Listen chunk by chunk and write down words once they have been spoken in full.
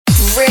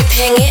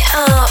Ripping it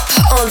up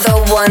on the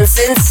ones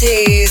and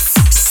twos.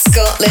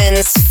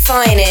 Scotland's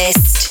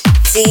finest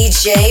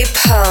DJ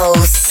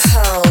Pulse.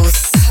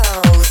 Pulse.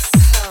 Pulse.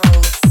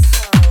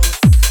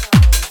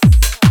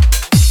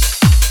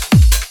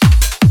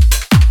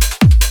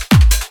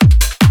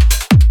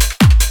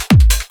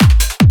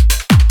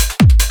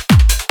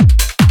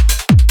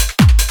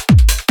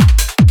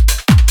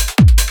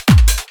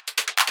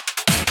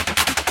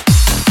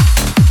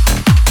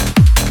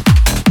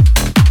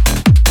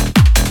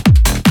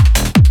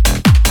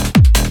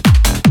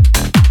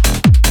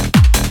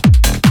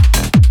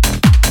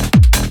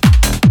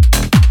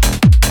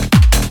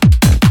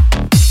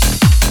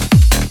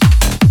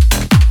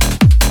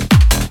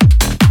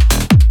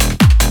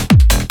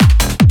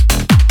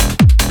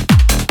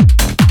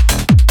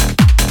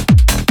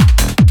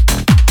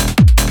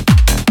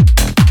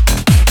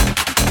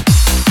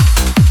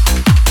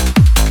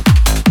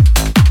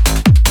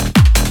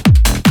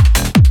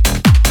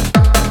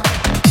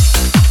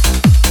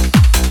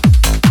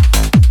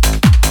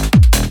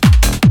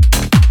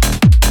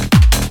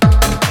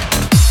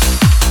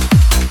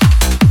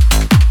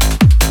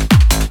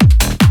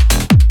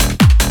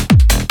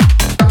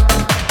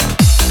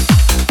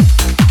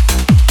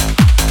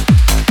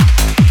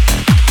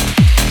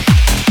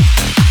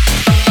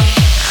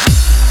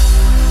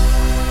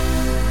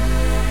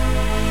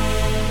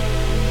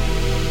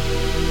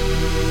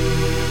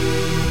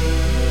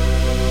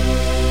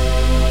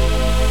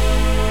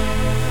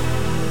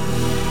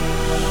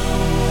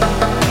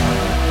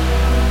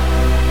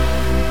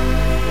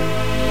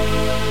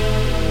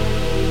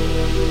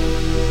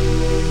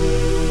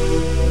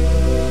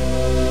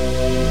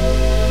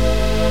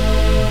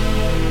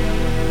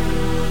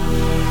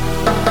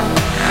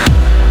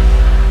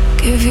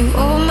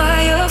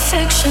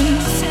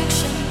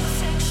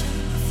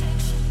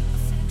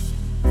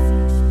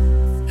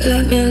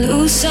 Let me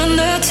loosen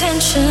the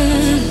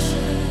tension.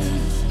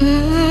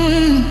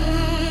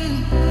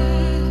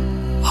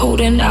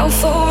 Holding out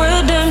for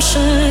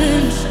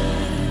redemption.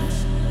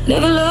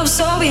 Never loved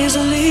so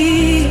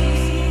easily.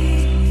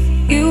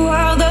 You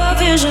are the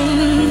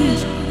vision,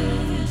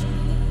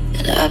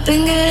 and I've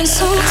been getting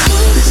so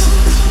close.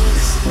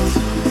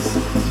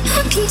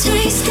 I can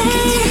taste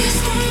it.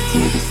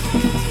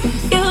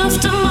 You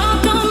left a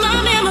mark on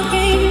my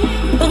memory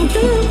when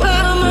you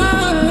were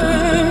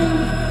mine.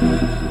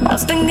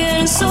 I've been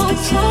getting so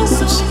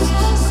close.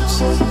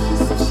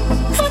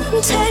 I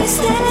can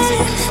taste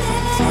it.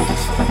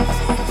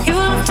 You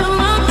left a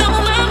mark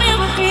on my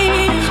memory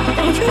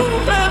when you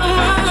were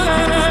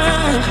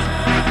mine.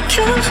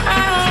 Your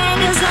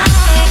eyes,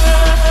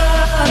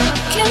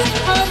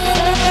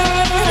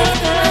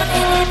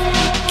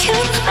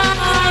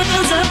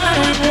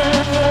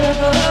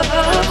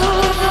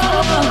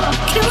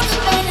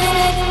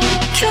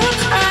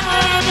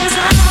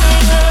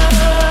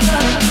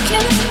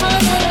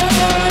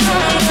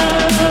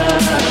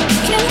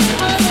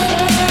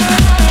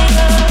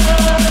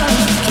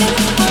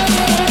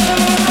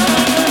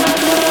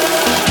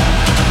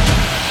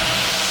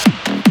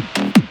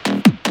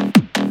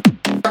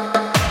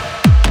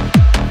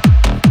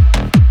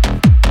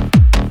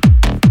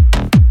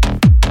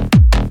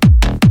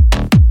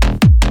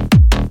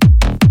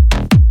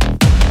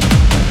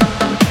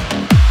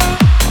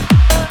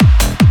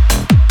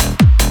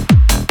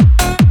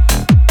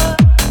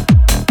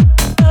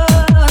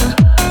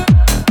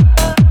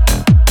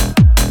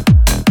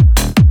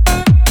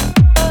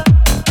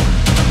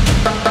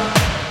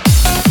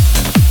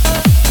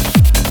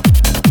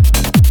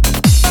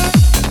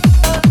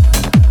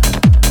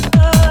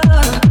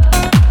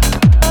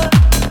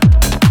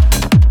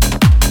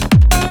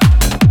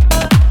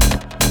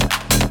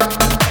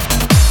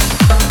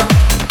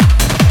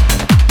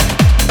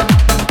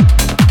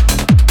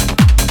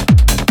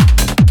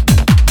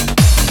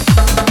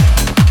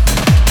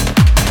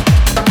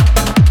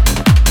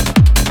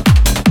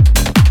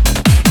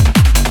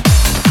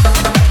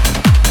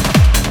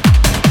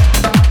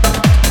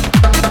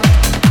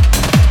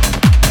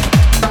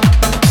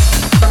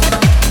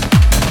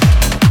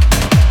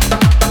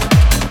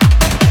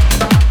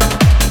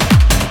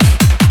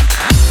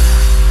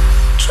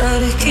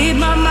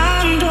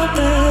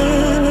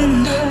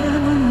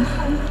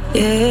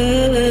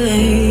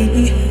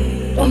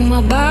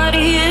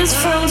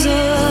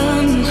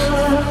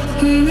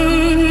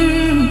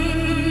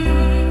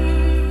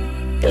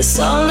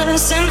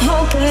 solace and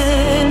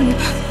hoping,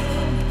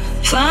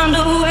 find a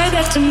way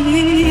back to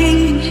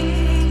me.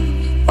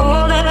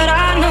 All that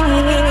I know,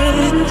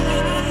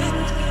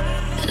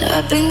 and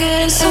I've been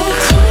getting so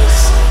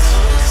close.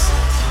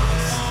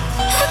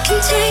 I can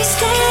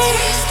taste it.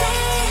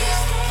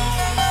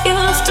 You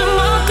left a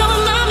mark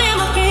on my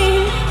memory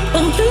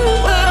when you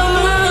were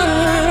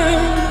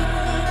mine.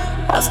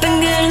 I've been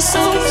getting so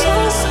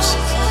close.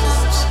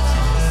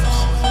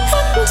 I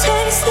can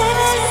taste it.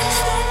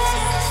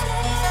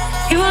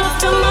 You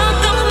left a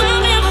mark on my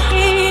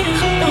memory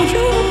when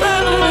you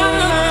were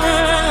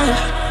mine.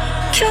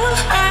 Your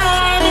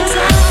high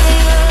desire,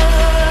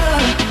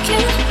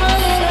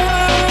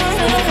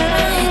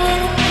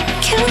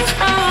 your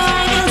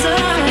high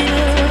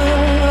desire.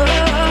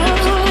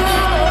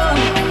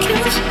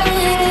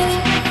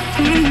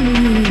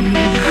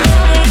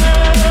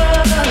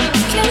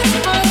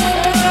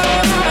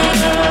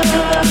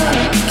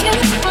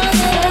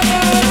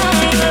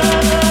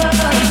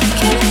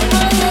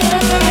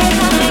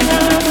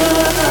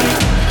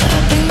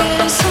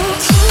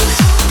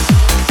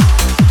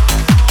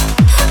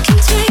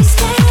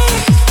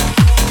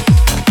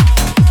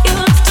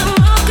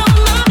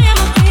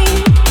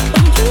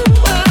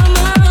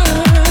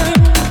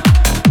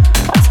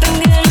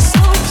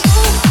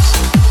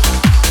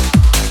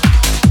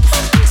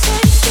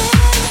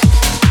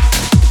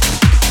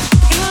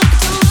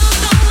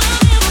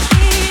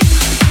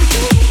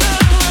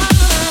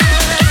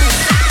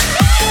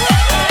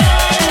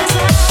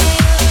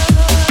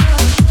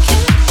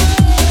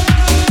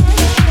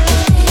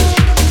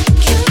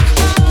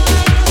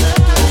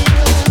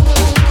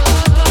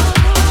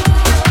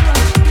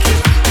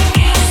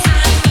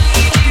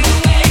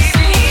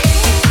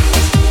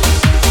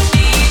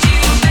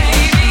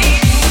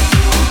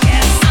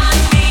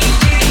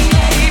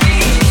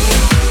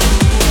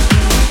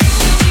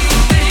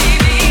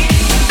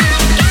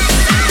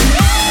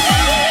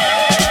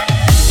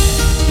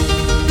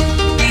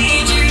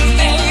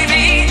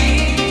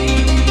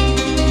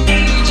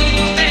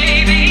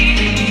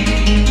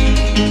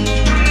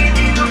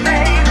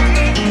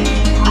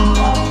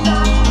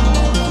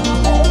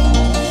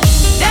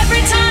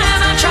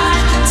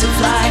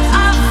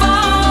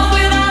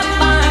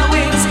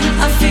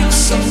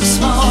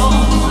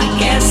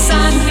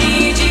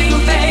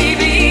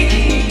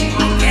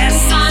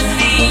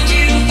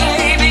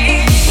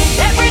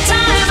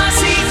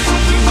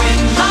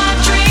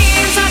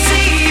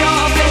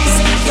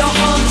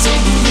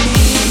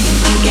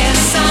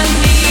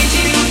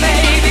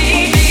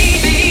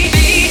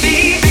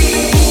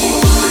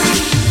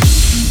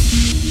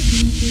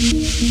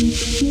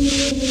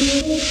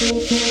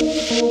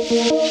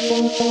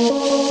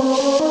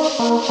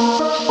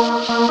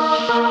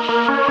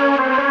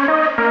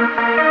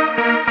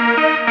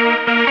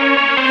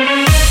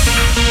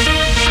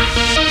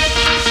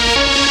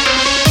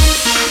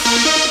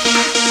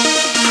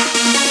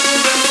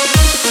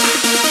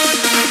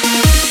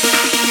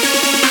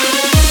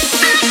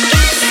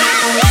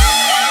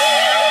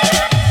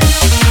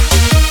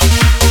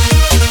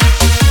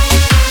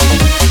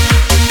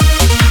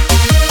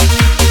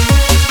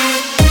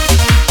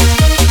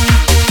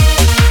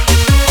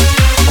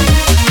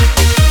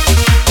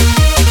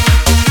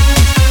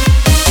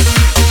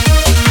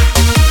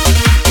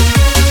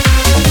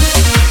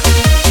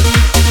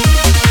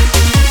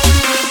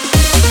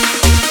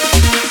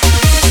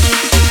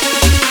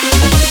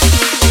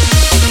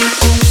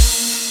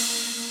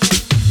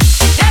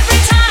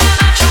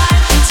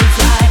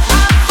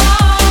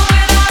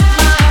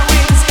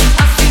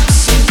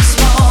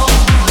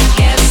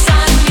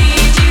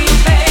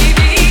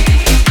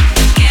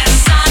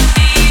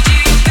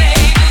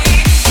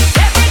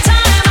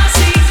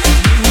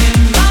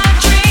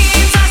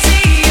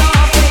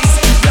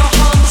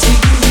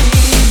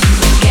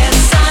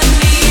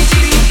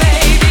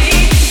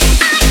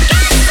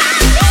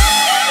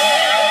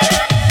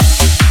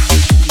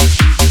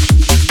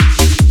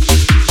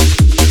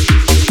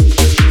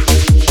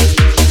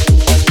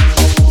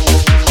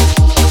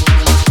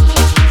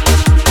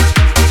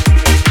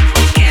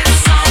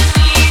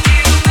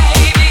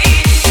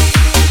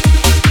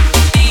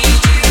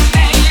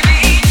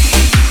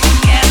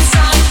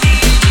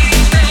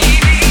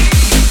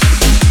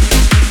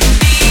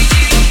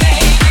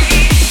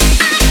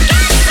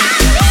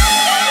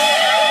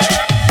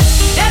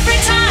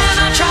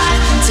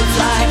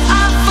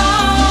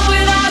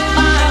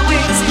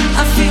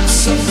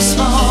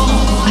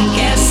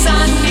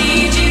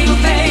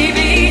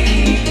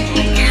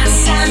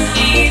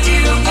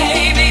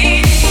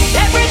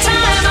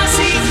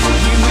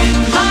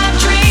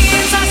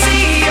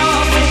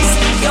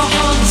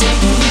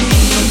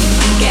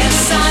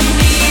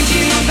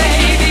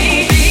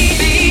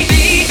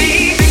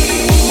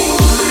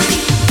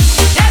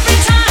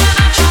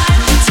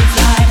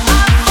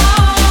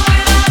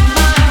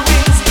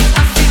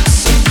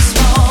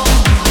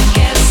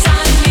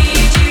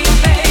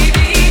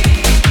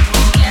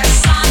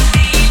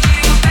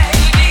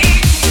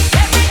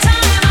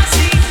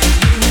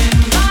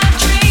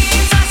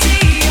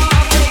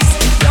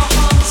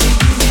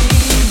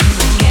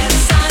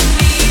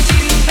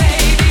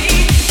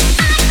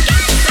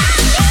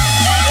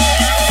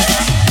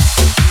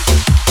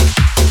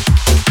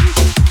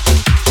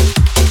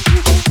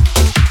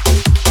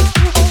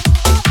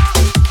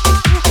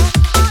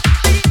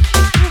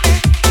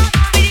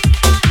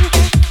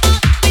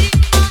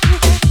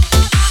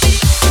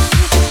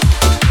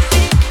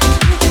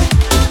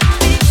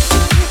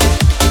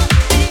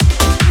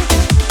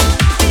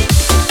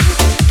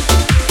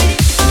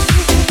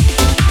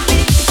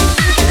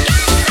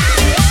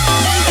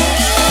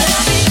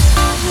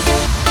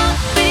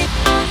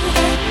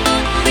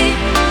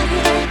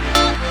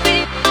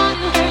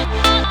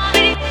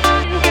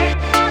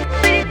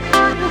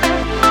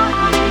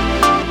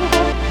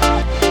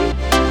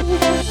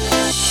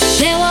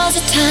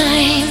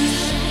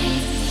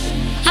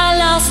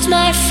 lost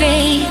my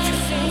faith.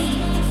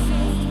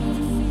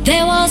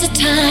 There was a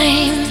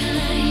time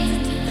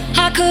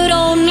I could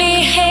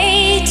only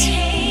hate.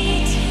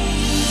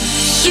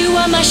 You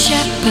are my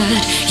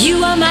shepherd,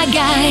 you are my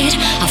guide.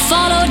 I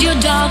followed your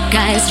dark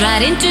eyes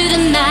right into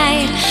the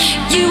night.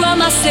 You are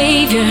my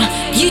savior,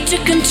 you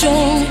took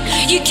control.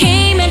 You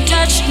came and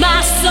touched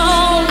my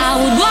soul. I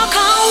would walk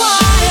on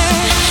water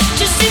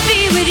just to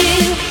be with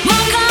you.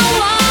 Walk on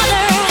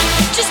water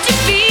just to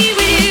be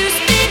with you.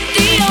 Split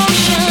the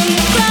ocean,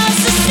 cross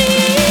the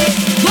sea.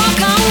 Walk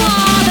on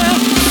water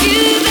if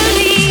you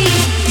believe.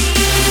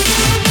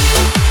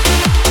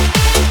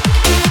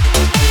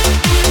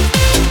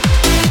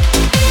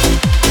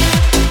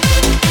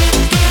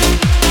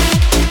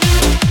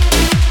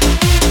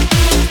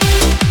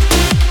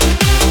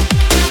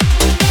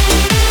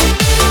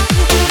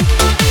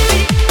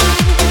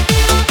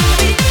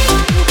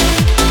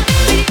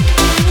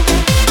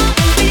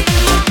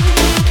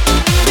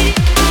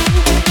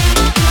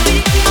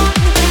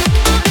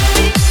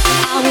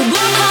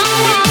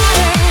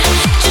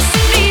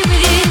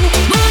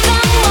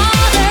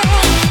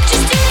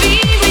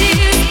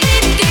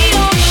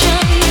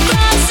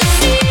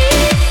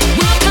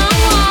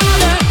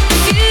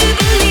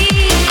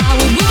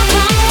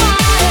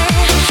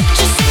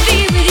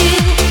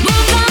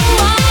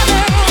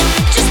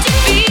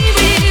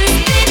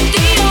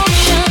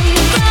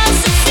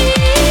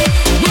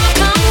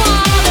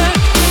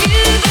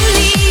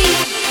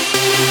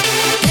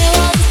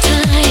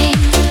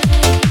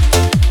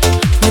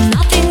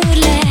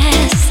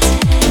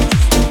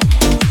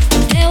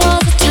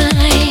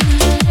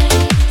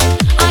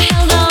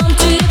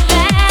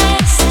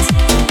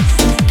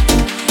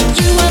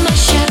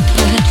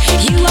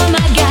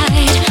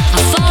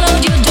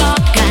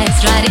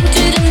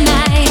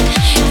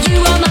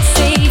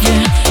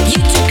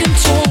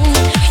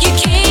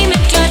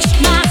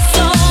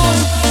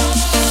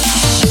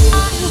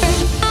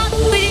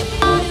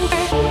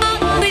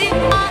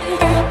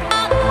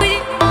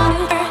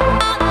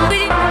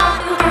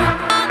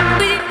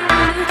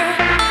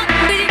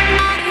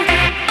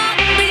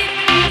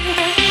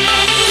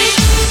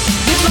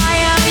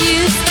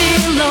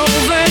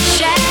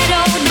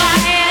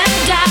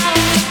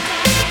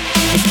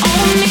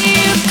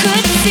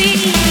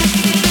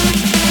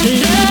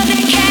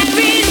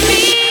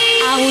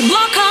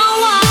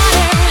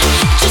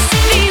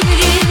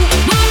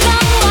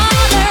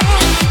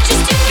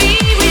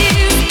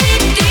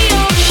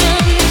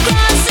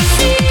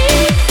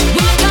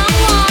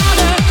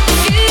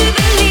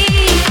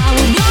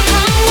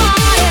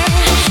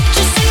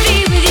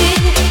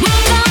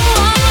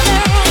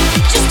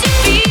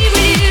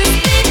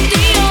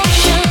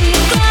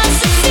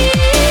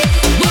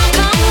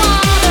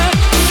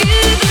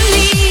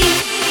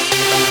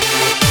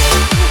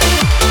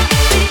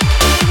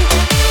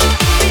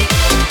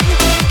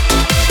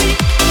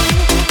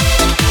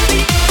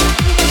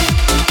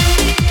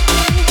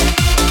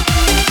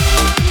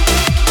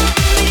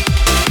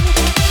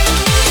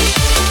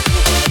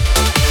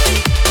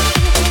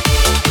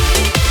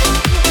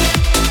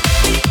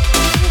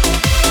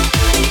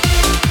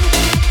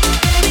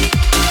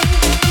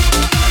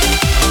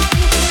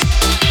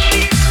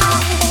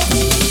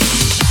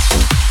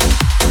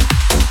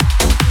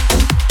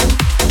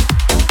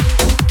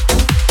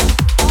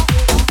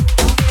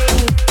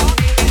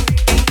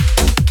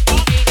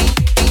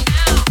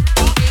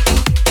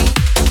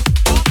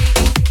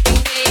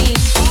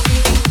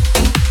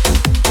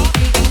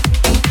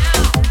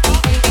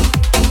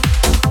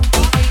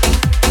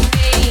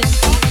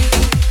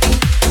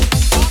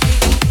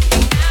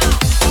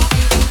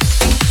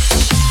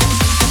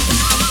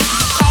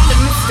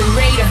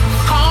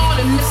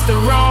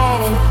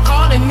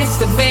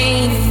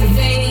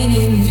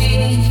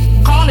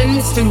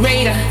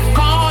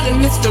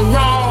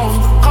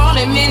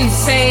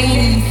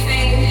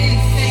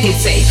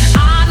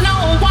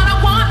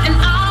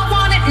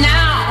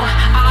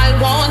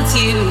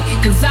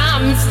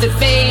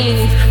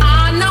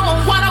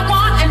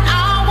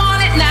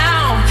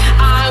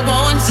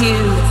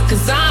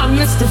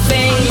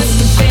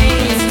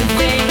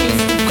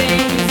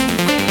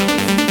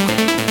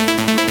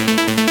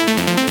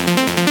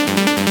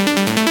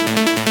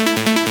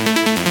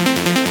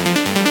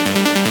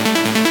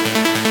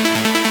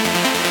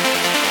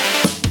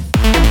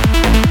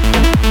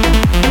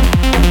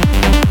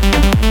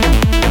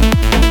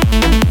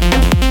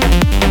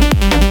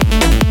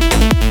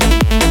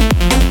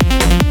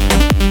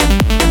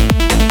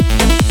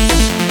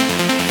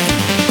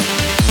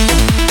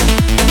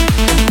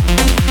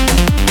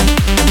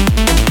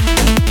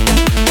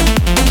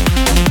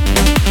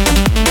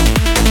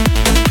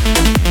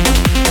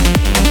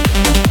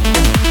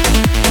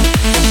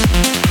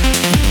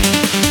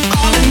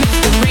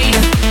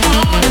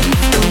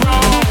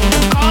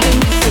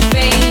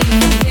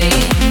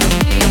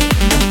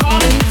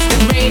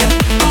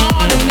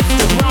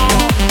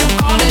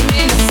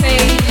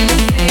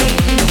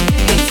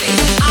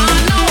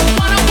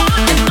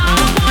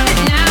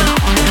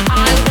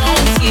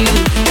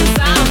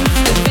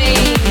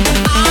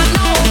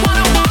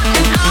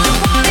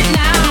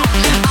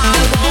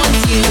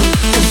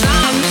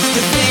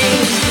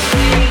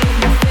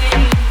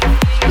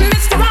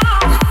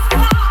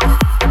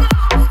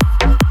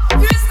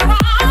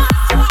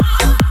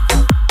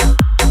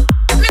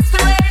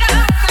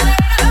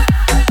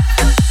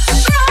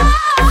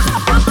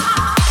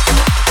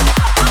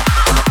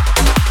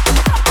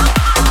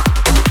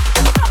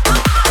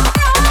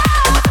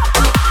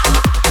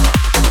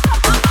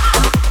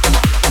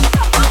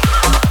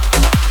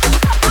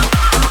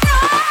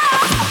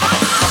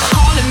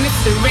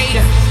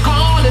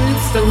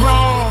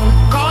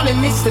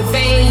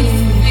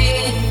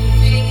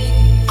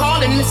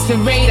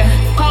 Mr. Raider,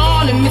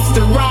 call him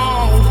Mr.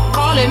 Wrong,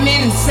 call him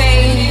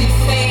insane.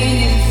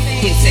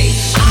 He say,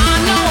 I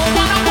know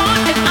what I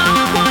want and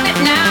I want it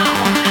now.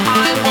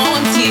 I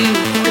want you,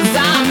 cause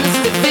I'm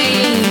Mr.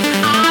 Fame.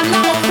 I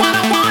know what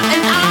I want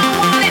and I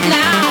want it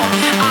now.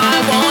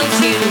 I want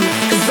you,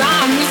 cause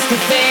I'm Mr.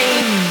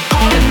 Fame.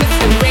 Call him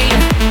Mr.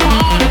 Raider,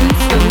 call him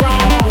Mr.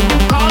 Wrong,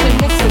 call him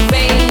Mr.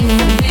 Fame.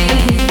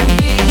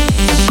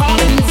 Call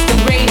him Mr.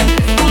 Raider,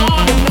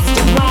 call him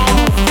Mr.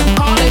 Wrong,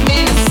 call him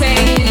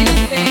insane.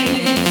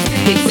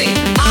 He say,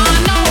 I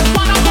know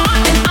what I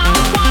want and I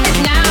want it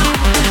now.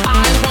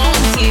 I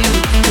want you,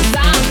 cause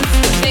I'm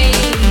Mr.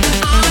 Fame.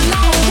 I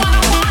know what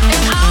I want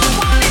and I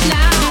want it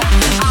now.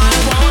 I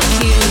want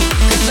you,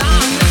 cause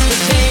I'm Mr.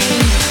 Fame.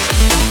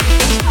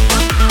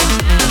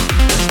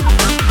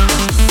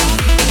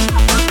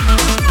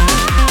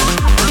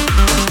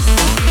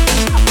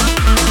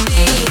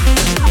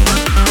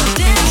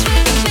 Dance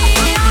with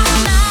me all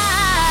night.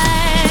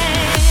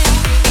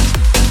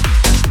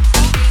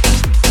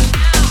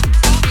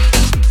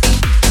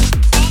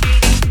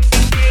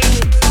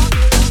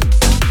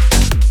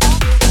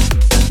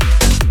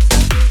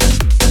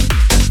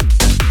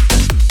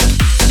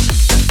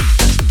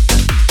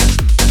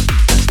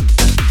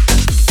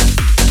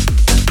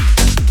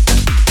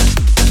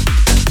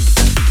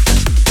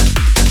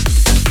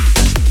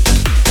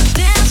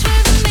 Dance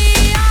with me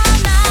all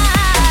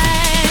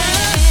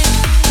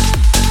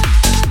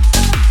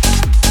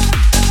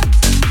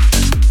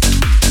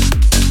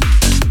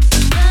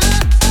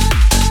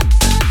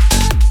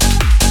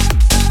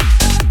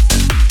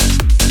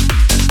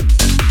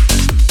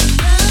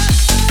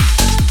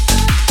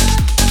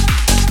night.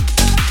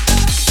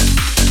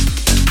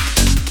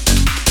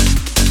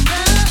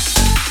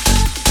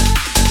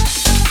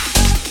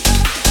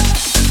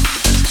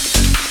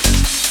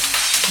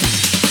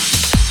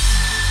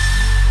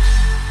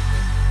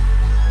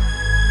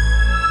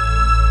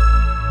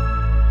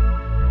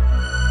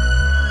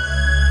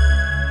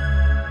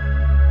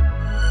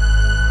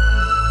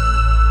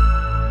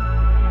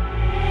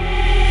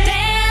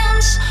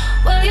 Dance,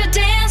 will you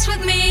dance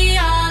with me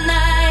all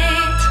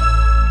night?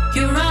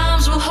 Your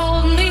arms will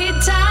hold me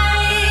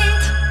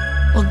tight.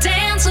 We'll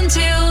dance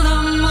until the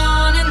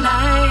morning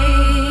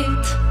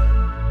light.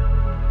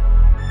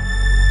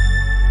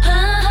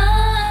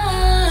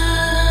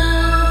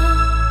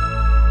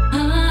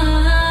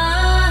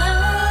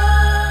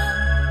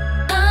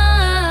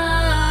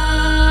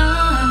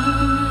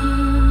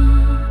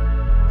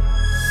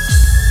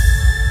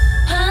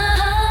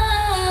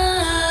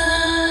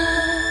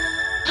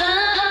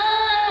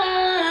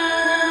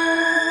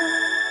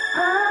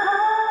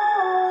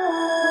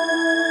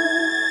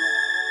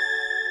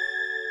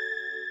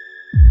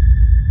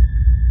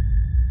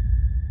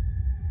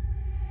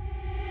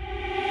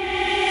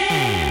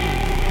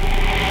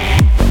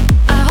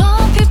 I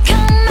hope you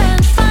come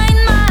and find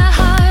my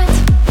heart.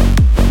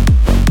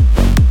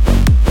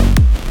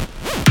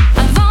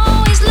 I've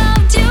always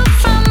loved you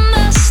from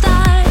the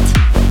start.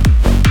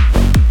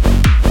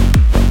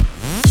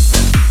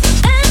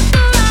 At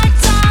the right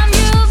time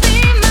you'll be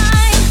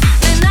mine,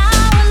 then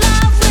our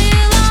love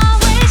will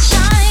always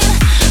shine.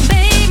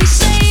 Baby,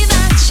 say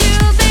that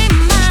you'll be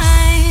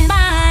mine,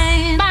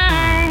 mine,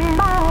 mine,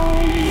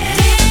 mine.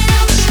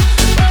 Dance,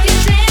 will you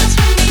dance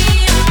with me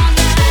all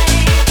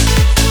night?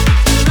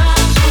 Your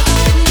arms will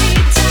hold me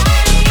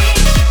tight.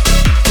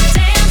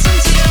 Dance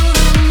until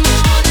the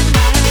morning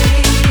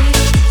light.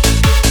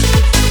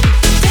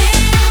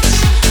 Dance,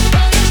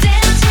 will you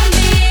dance with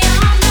me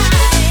all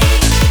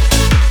night?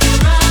 Your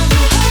arms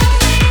will hold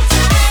me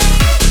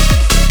tight.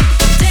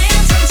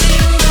 Dance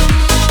until the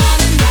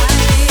morning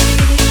light.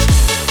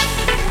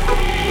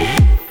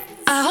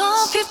 I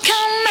hope you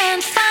come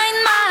and find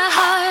my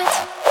heart.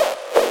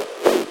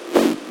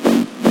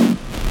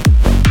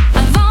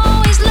 I've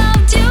always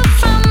loved you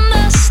from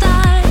the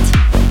start.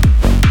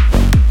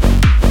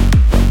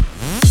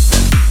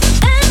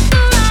 At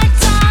the right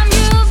time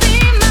you'll be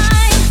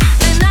mine,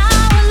 then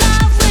our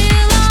love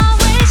will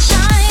always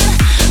shine.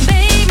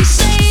 Baby,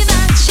 say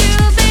that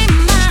you'll be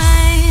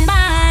mine,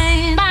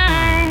 mine,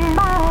 mine,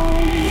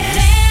 mine.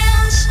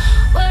 Dance,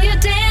 will you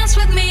dance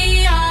with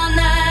me all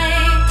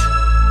night?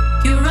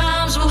 Your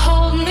arms will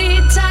hold me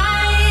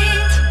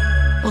tight.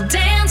 We'll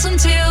dance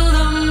until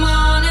the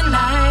morning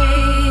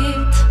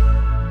light.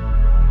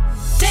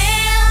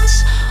 Dance,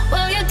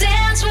 will you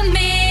dance with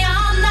me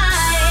all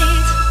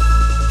night?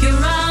 Your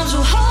arms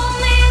will hold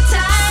me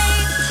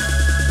tight.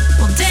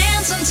 We'll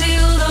dance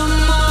until the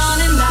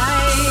morning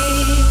light.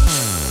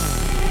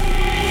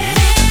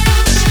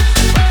 Dance,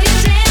 will you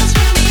dance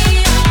with me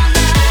all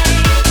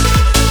night?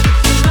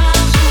 Your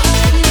arms will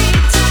hold me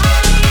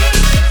tight.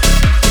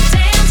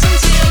 Dance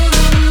until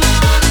the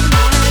morning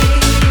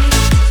light.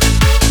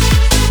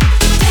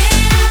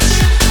 Dance,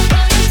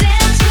 will you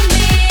dance with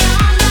me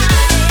all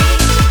night?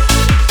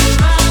 Your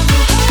arms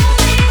will hold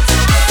me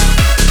tight.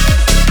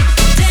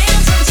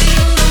 Dance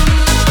until the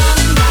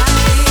morning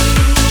light.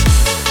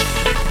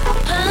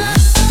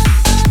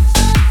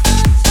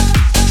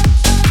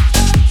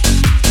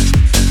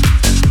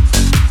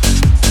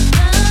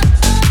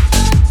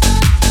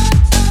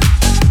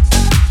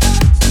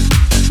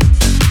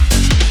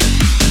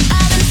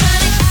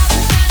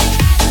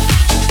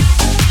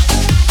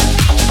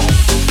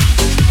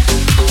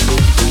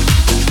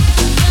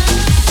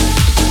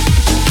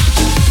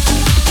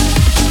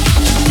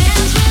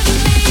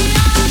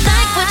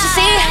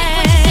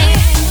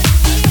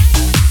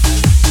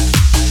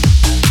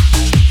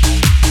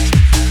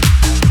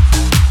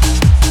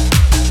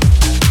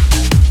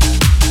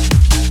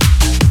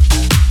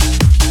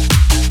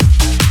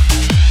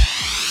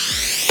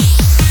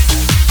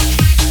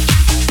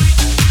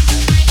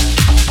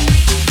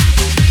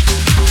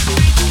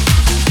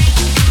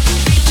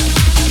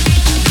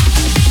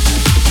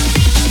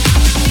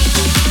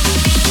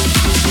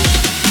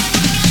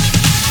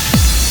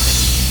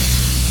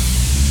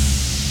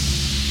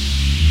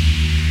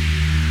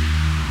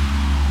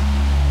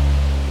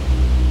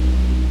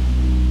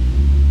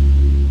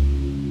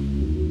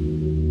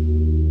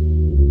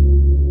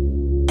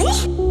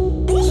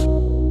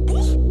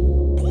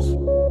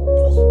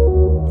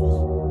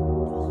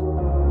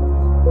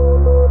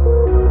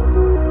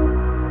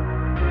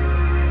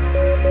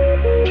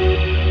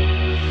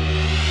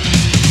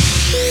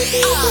 Yeah,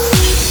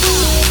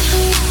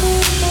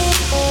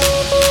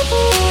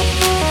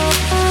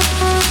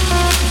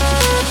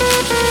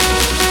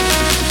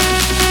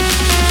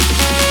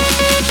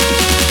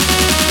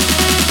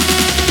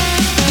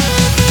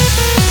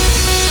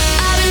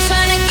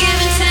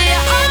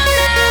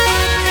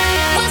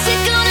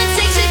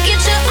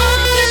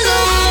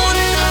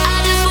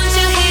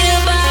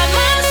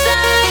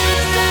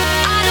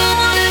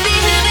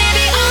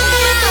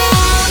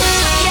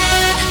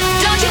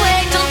 don't you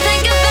wait, don't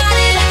think about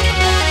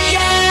it.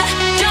 Yeah.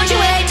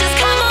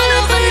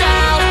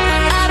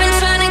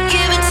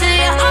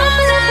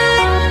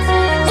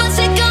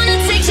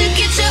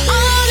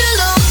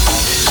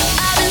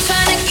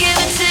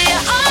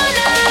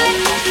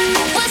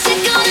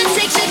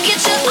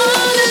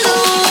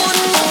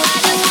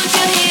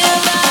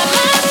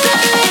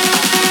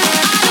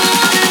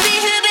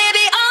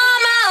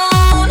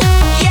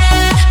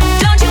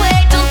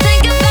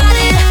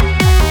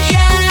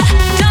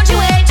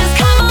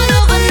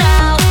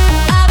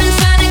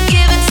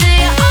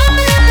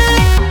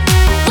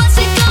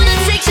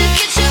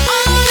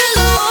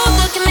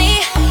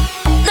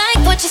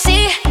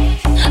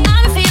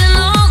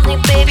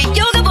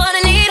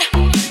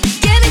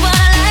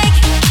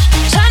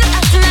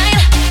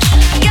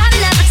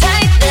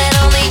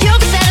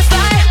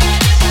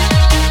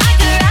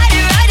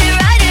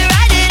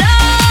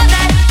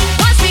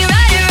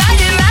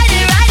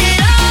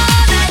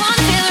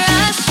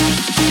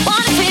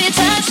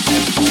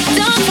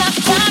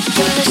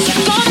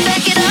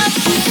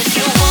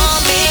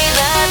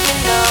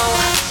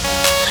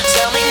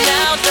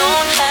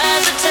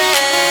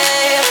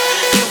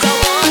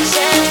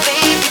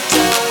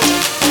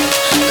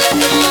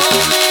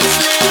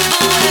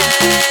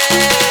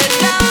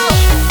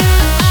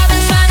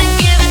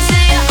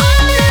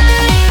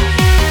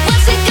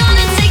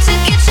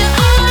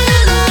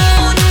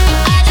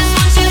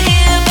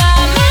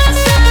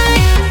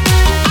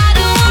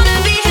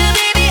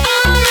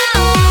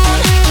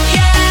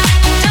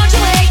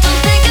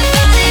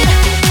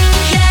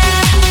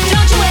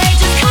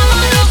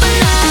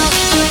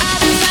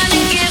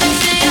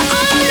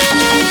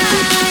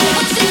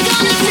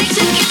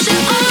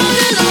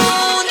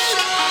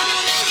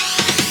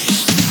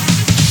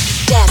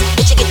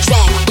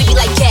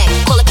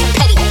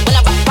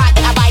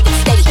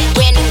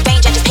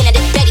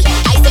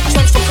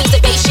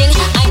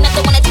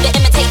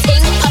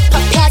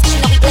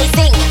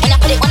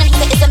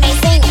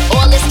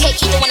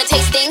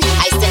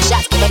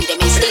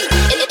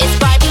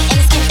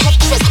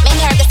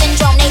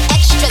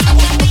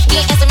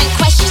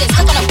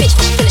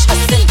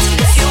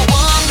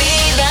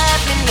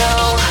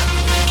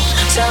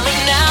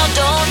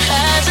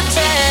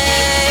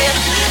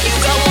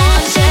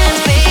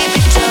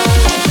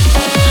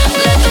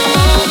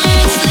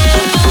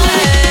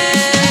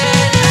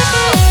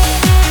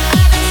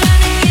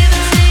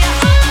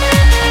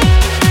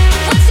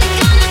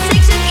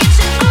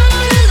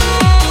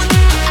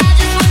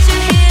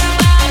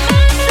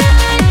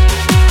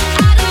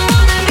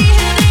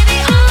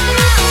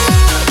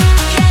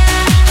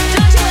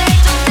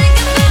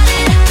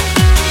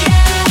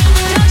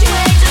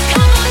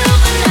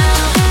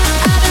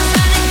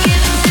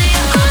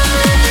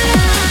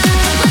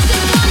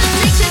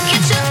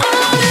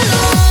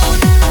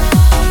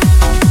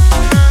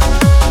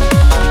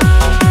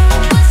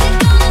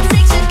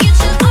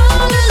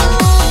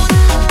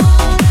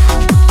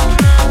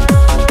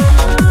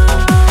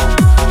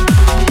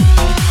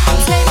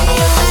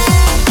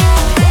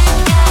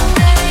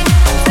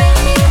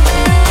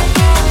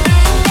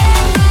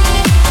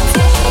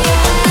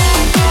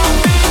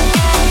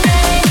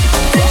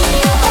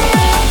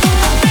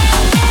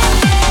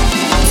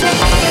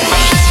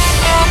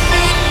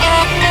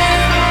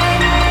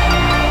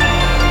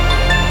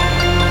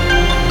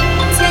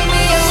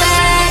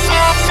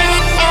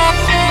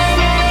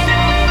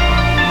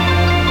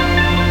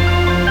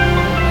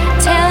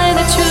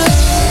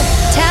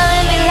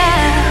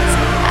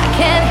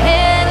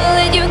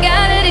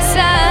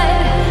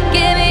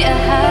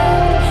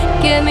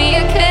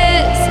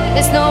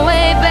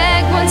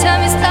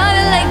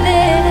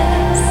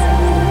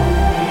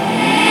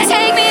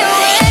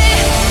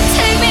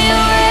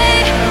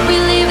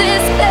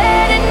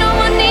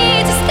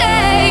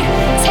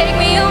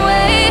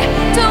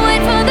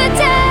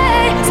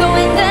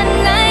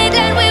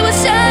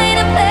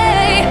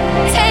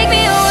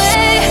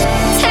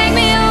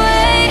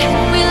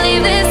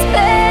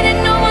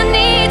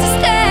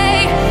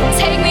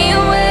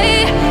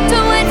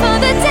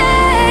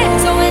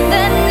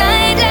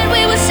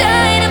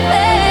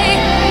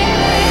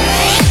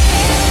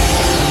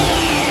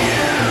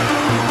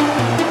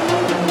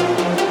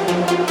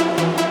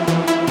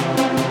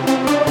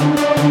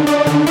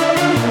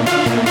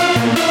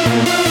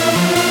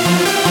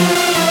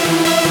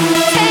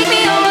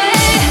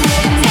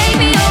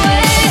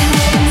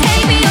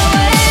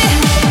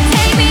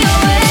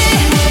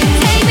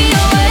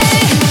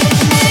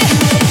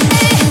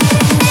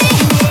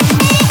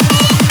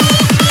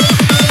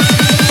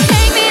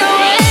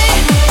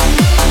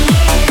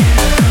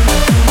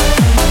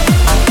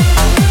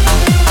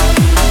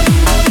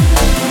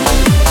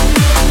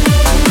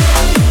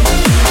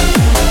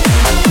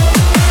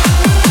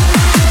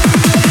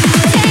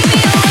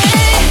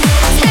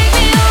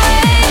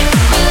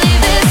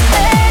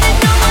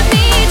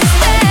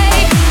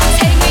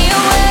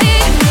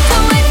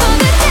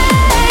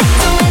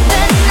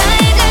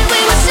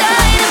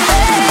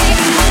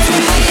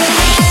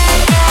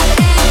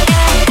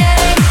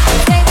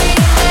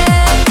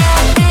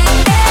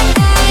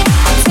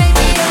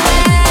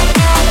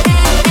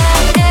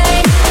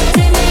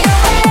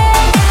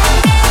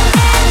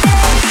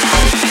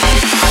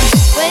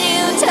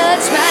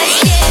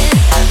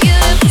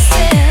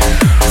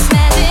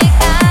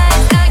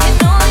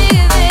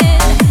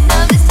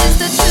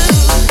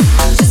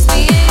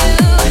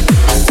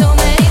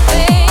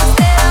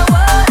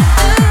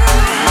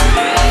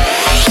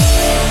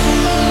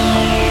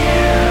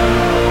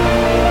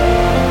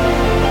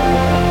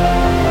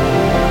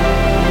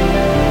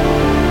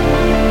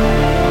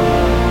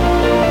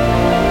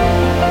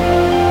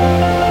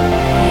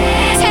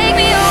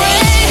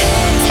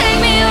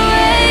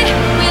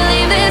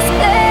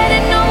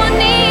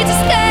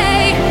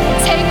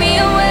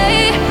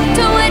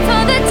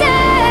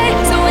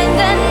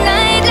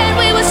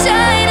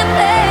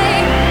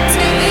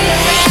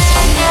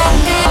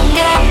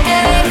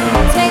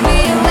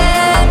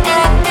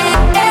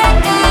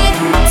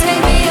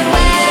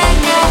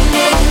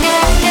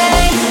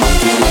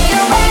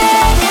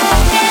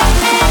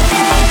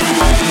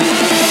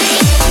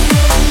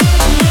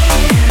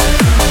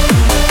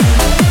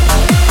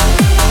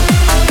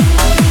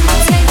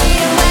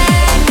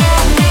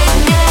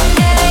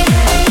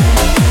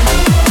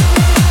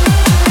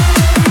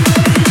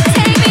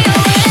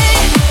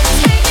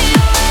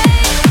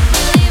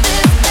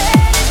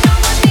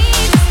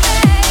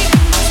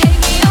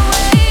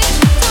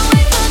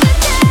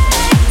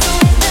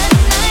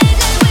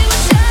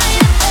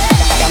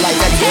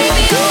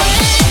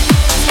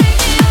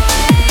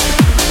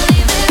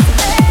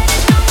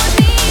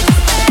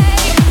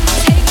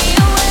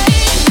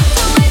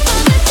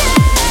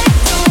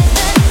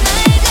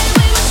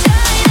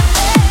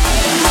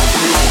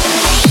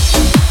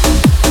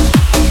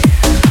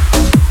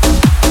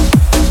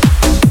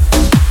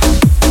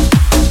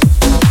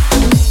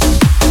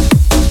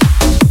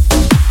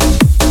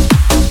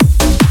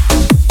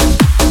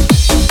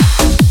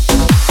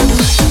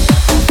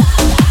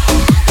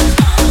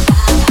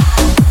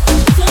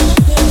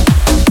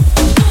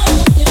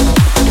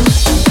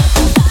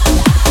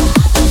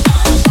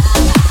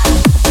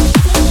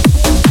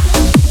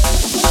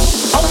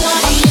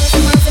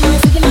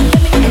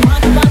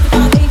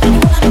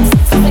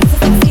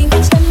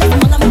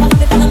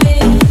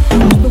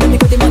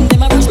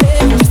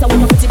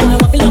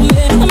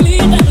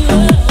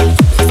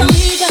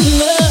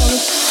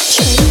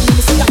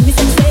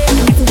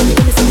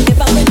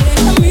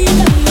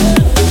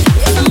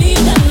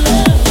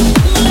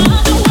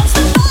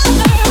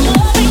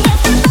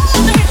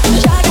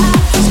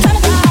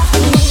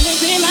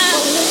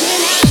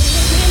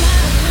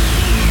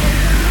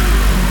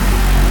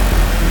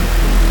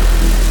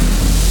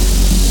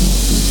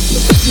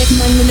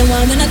 man, me no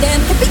one none of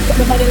them.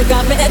 Everybody look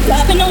at me head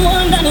top, me no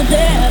one none of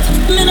them.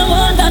 Me no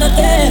one none of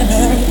them.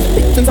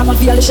 Since I'm a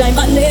feel the shine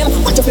my name.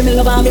 Want you feel me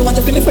love and me want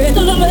you feel me friend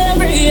till the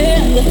very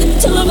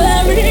end, till the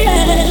very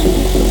end.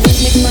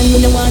 Make man,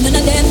 me no one none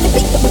of them.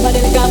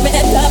 Everybody look at me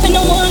head top, me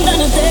no one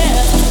none of them.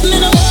 Me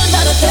no one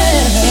none of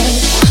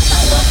them.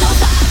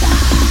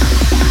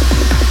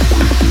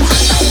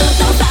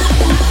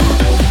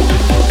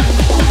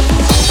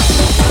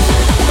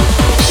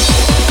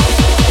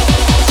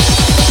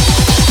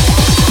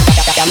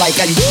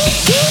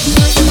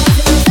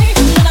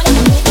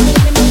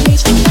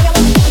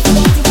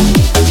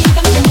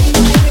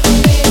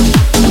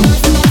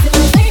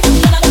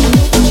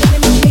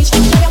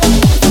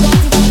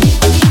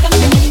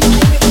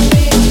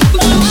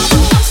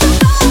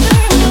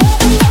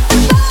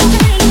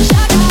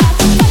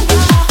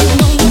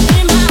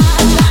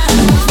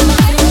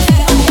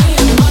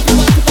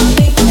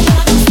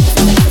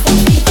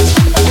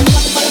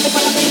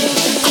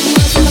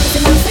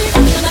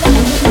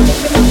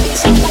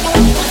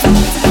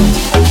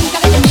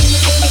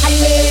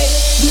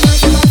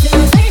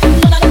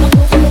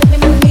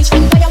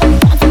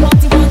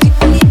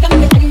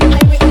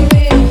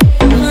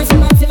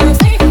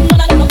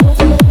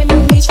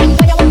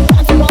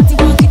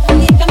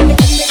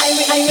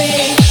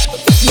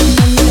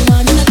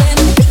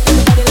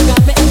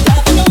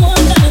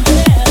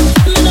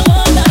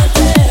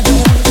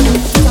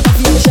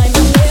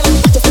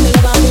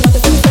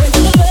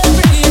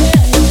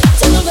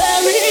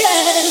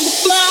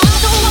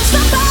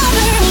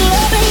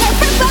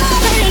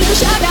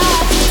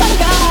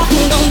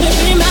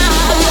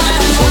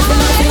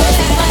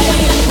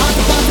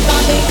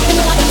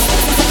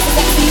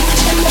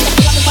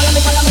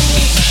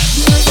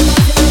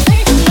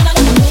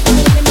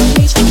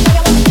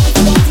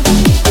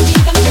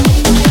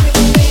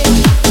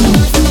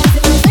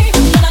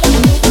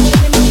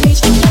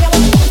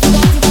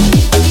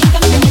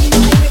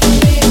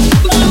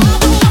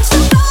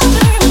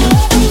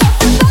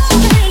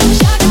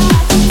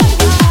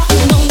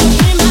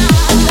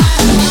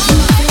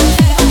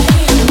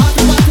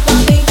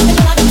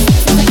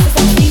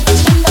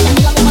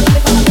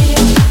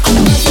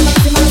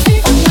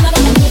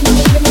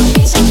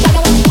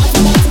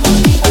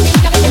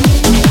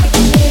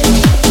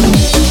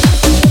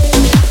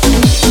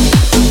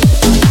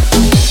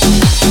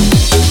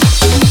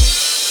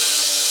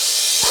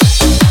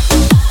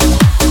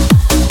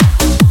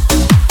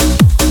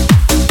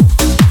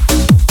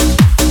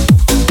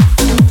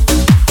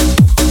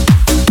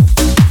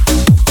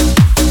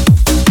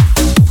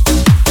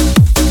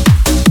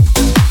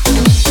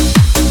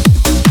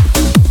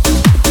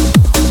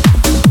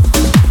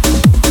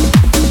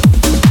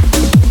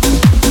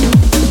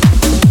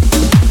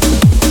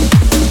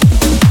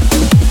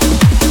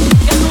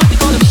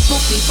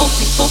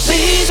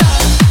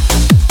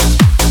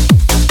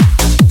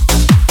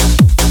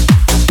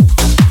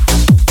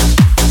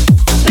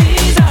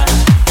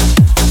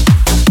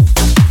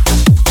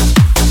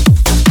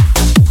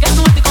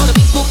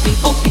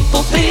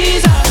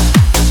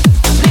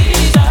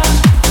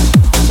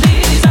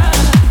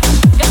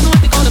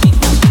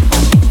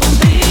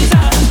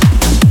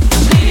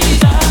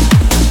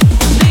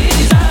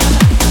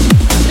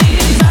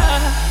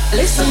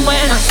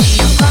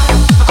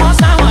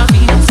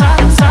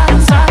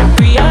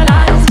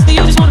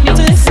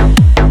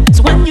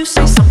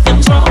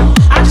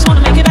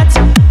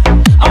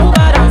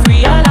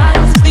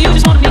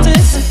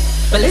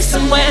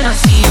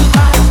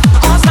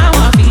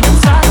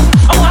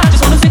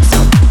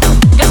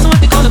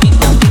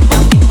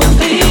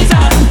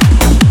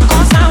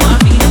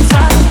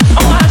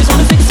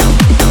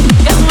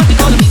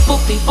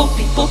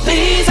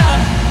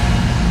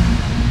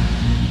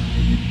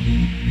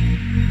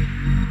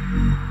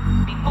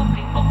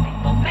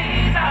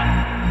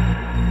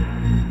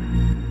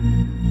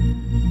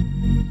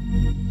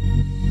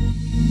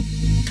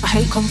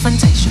 Like a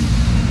confrontation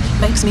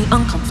makes me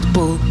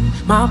uncomfortable.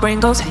 My brain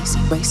goes hazy,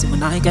 racing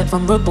when I get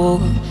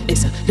vulnerable.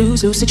 It's a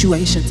lose-lose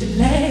situation.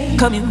 Delay.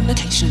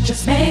 Communication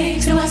just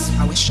makes it worse.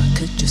 I wish I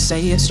could just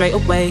say it straight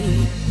away.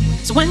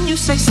 So when you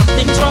say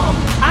something's wrong,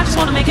 I just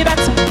wanna make it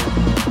better.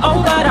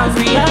 Oh, but I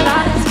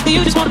realize that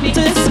you just want me to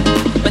listen.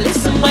 But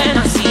listen when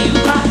I see you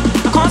cry,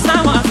 I can't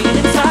stand what I feel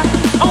inside.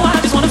 Oh, I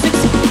just wanna fix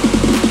it.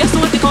 Guess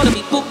what they call me?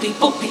 People,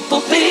 people,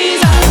 people, please.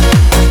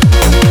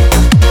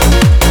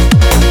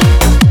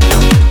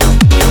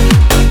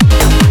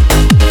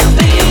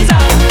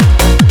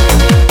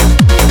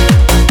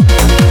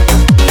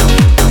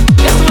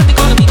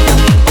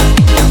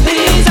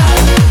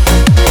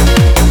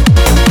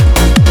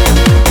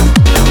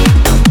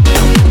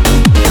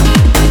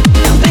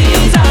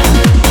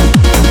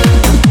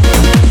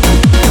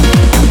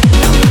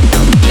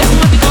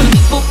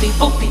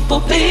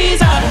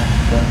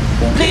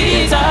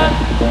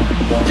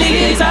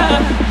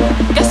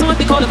 Guess what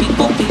they call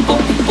people, people,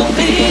 people,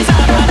 please.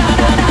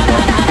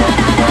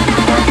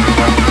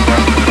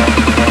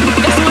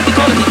 Guess what they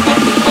call people,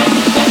 people,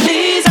 people,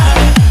 please.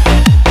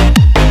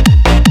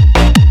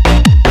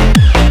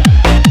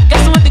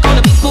 Guess what they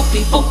call people,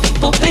 people,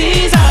 people,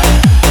 please.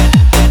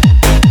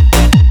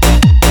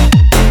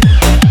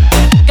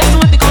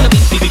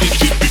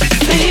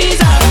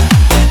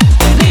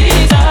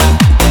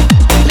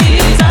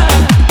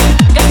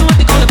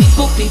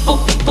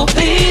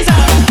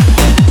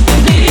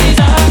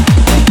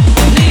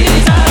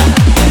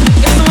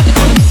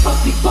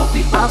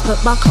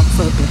 my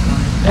comfort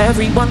behind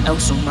everyone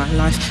else on my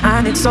life,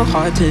 and it's so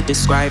hard to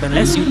describe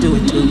unless you do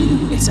it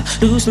too. It's a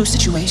lose-lose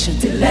situation.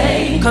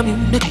 Delay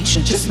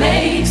communication just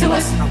makes it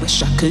worse. I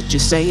wish I could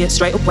just say it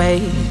straight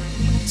away.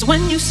 So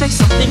when you say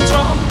something's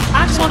wrong,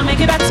 I just wanna make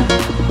it better.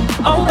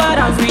 Oh, but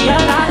I've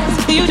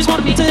realized that you just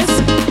want me to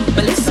listen.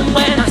 But listen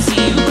when I see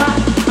you cry,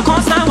 I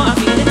can't stand what I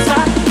feel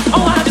inside.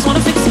 Oh, I just wanna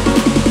fix it.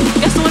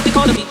 Guess what they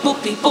call it? People,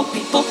 people,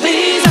 people,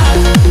 please.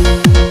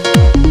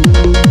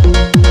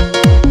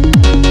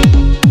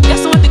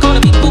 Guess what they call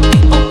it? People,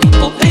 people,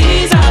 people,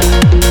 please.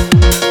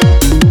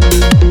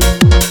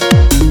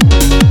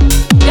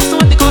 Guess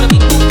what they call it?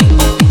 People,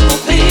 people, people,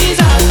 please.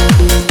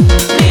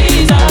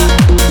 Please,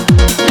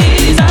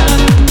 please.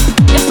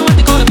 Guess what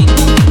they call it?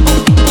 People, people,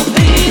 people,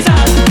 please.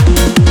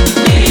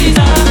 Please,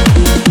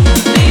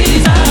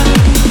 please,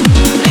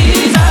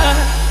 please.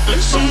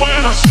 Listen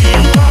when I see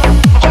you cry,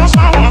 I can't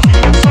stand what I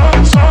feel inside.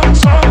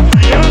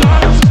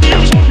 Realize you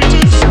just want me to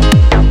listen.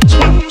 So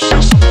when you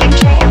say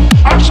something's wrong,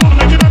 I just wanna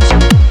make it better.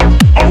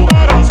 Oh,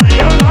 but I've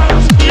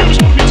realized you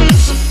just want me to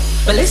listen.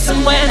 But listen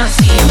when I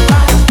see you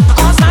cry, I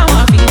can't stand what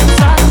I feel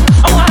inside.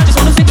 Oh, I just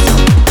wanna fix it.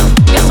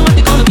 Guess what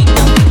they call it?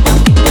 People, people,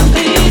 people,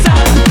 please. I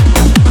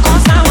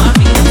can't stand what I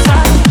feel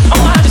inside.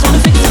 Oh, I just wanna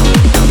fix it.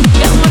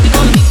 Guess what they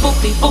call it? People,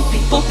 people,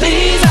 people,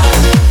 please.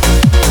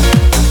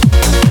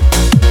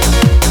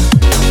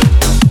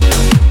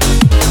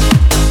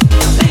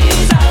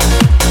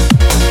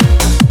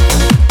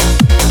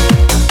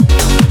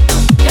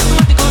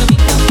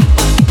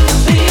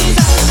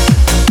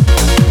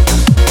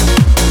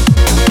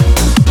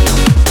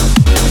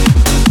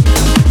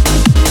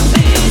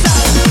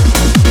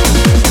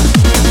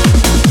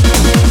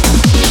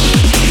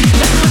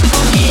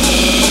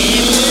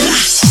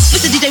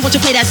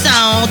 Play that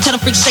song, tell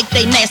them freaks shake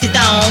they nasty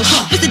thongs.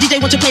 Mr. DJ,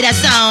 won't you play that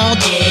song?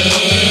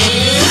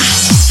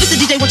 Mr.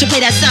 DJ, won't you play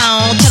that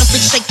song? Tell them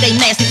freaks shake they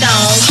nasty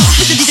thongs.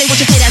 Mr. DJ, won't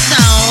you play that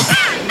song?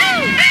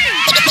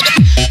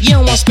 You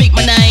don't wanna speak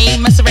my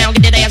name, mess around,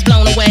 get that ass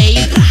blown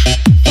away.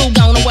 Fool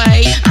gone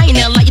away, I ain't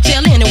never like you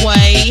tell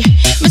anyway.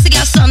 Mr.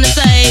 got something to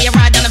say, I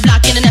ride down the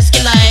block in an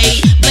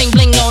Escalade. Bling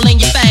bling all in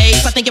your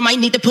face, I think you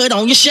might need to put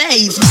on your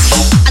shades.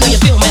 I know you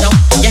feel me though,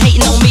 you're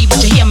hating on me, but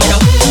you hear me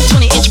though.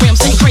 20-inch rim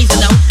sitting crazy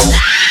though.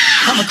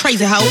 I'm a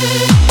crazy hoe.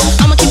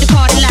 I'ma keep the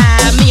party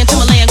live. Me and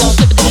Timberland gon'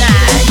 flip it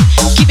tonight.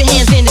 Keep your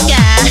hands in the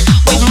sky,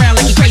 waving around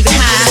like you crazy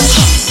high.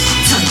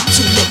 Time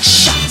to lick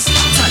shots.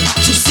 Time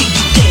to see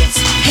you dance.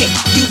 Hey,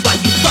 you why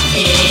you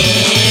fucking?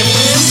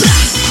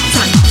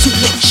 Time to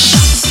lick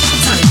shots.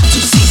 Time to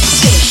see you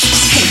dance.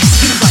 Hey,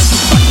 you why you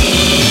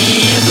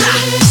fucking?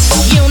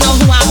 You don't know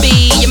who I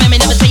be. Your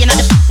mammy never tell you not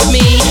to f with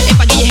me. If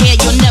I get your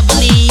head, you'll never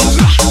leave.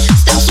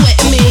 Stop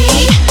sweating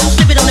me.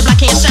 Flip it on the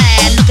black hand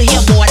side. Look at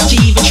here, boy, don't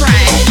you even try.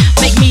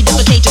 Make me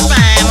duplicate your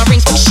spine. My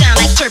rings shine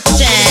like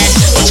turpentine.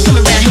 What you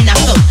coming around here now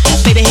for?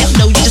 Baby, hell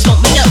no, you just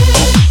want me to.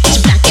 Get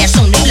your black ass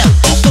on the floor.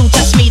 Fool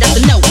touch me, that's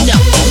a no, no.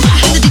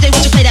 Mr. DJ,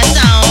 won't you play that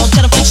song?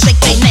 Tell them freaks shake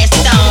they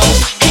nasty thongs.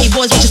 Hey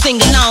boys, won't you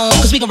sing along?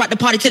 Cause we gon' rock the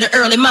party to the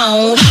early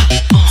morn.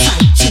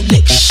 Time to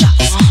lick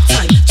shots.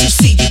 Time to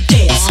see you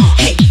dance.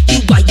 Hey,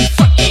 you why you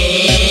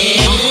fucking?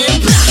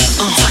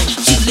 Time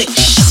to lick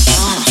shots.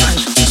 Time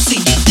to see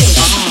you dance.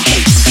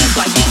 Hey, you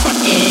why you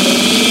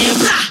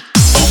fucking?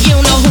 You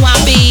don't know who I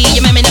be.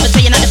 Your mammy never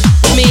tell you not to f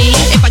with me.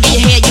 If I get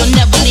your head, you'll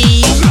never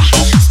leave.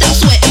 Stop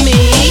sweating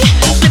me.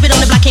 Flip it on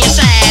the black hand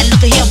side.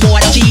 Look at here, boy,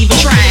 don't you even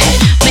try.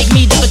 Make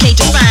me duplicate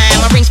your spine.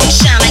 My rings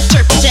shine like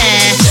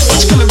turpentine.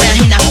 What you coming around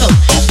here now for?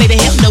 Baby,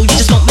 hell no, you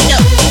just want me to.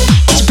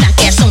 Get your black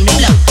ass on the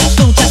floor.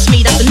 Fool touch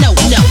me, that's a no,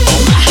 no.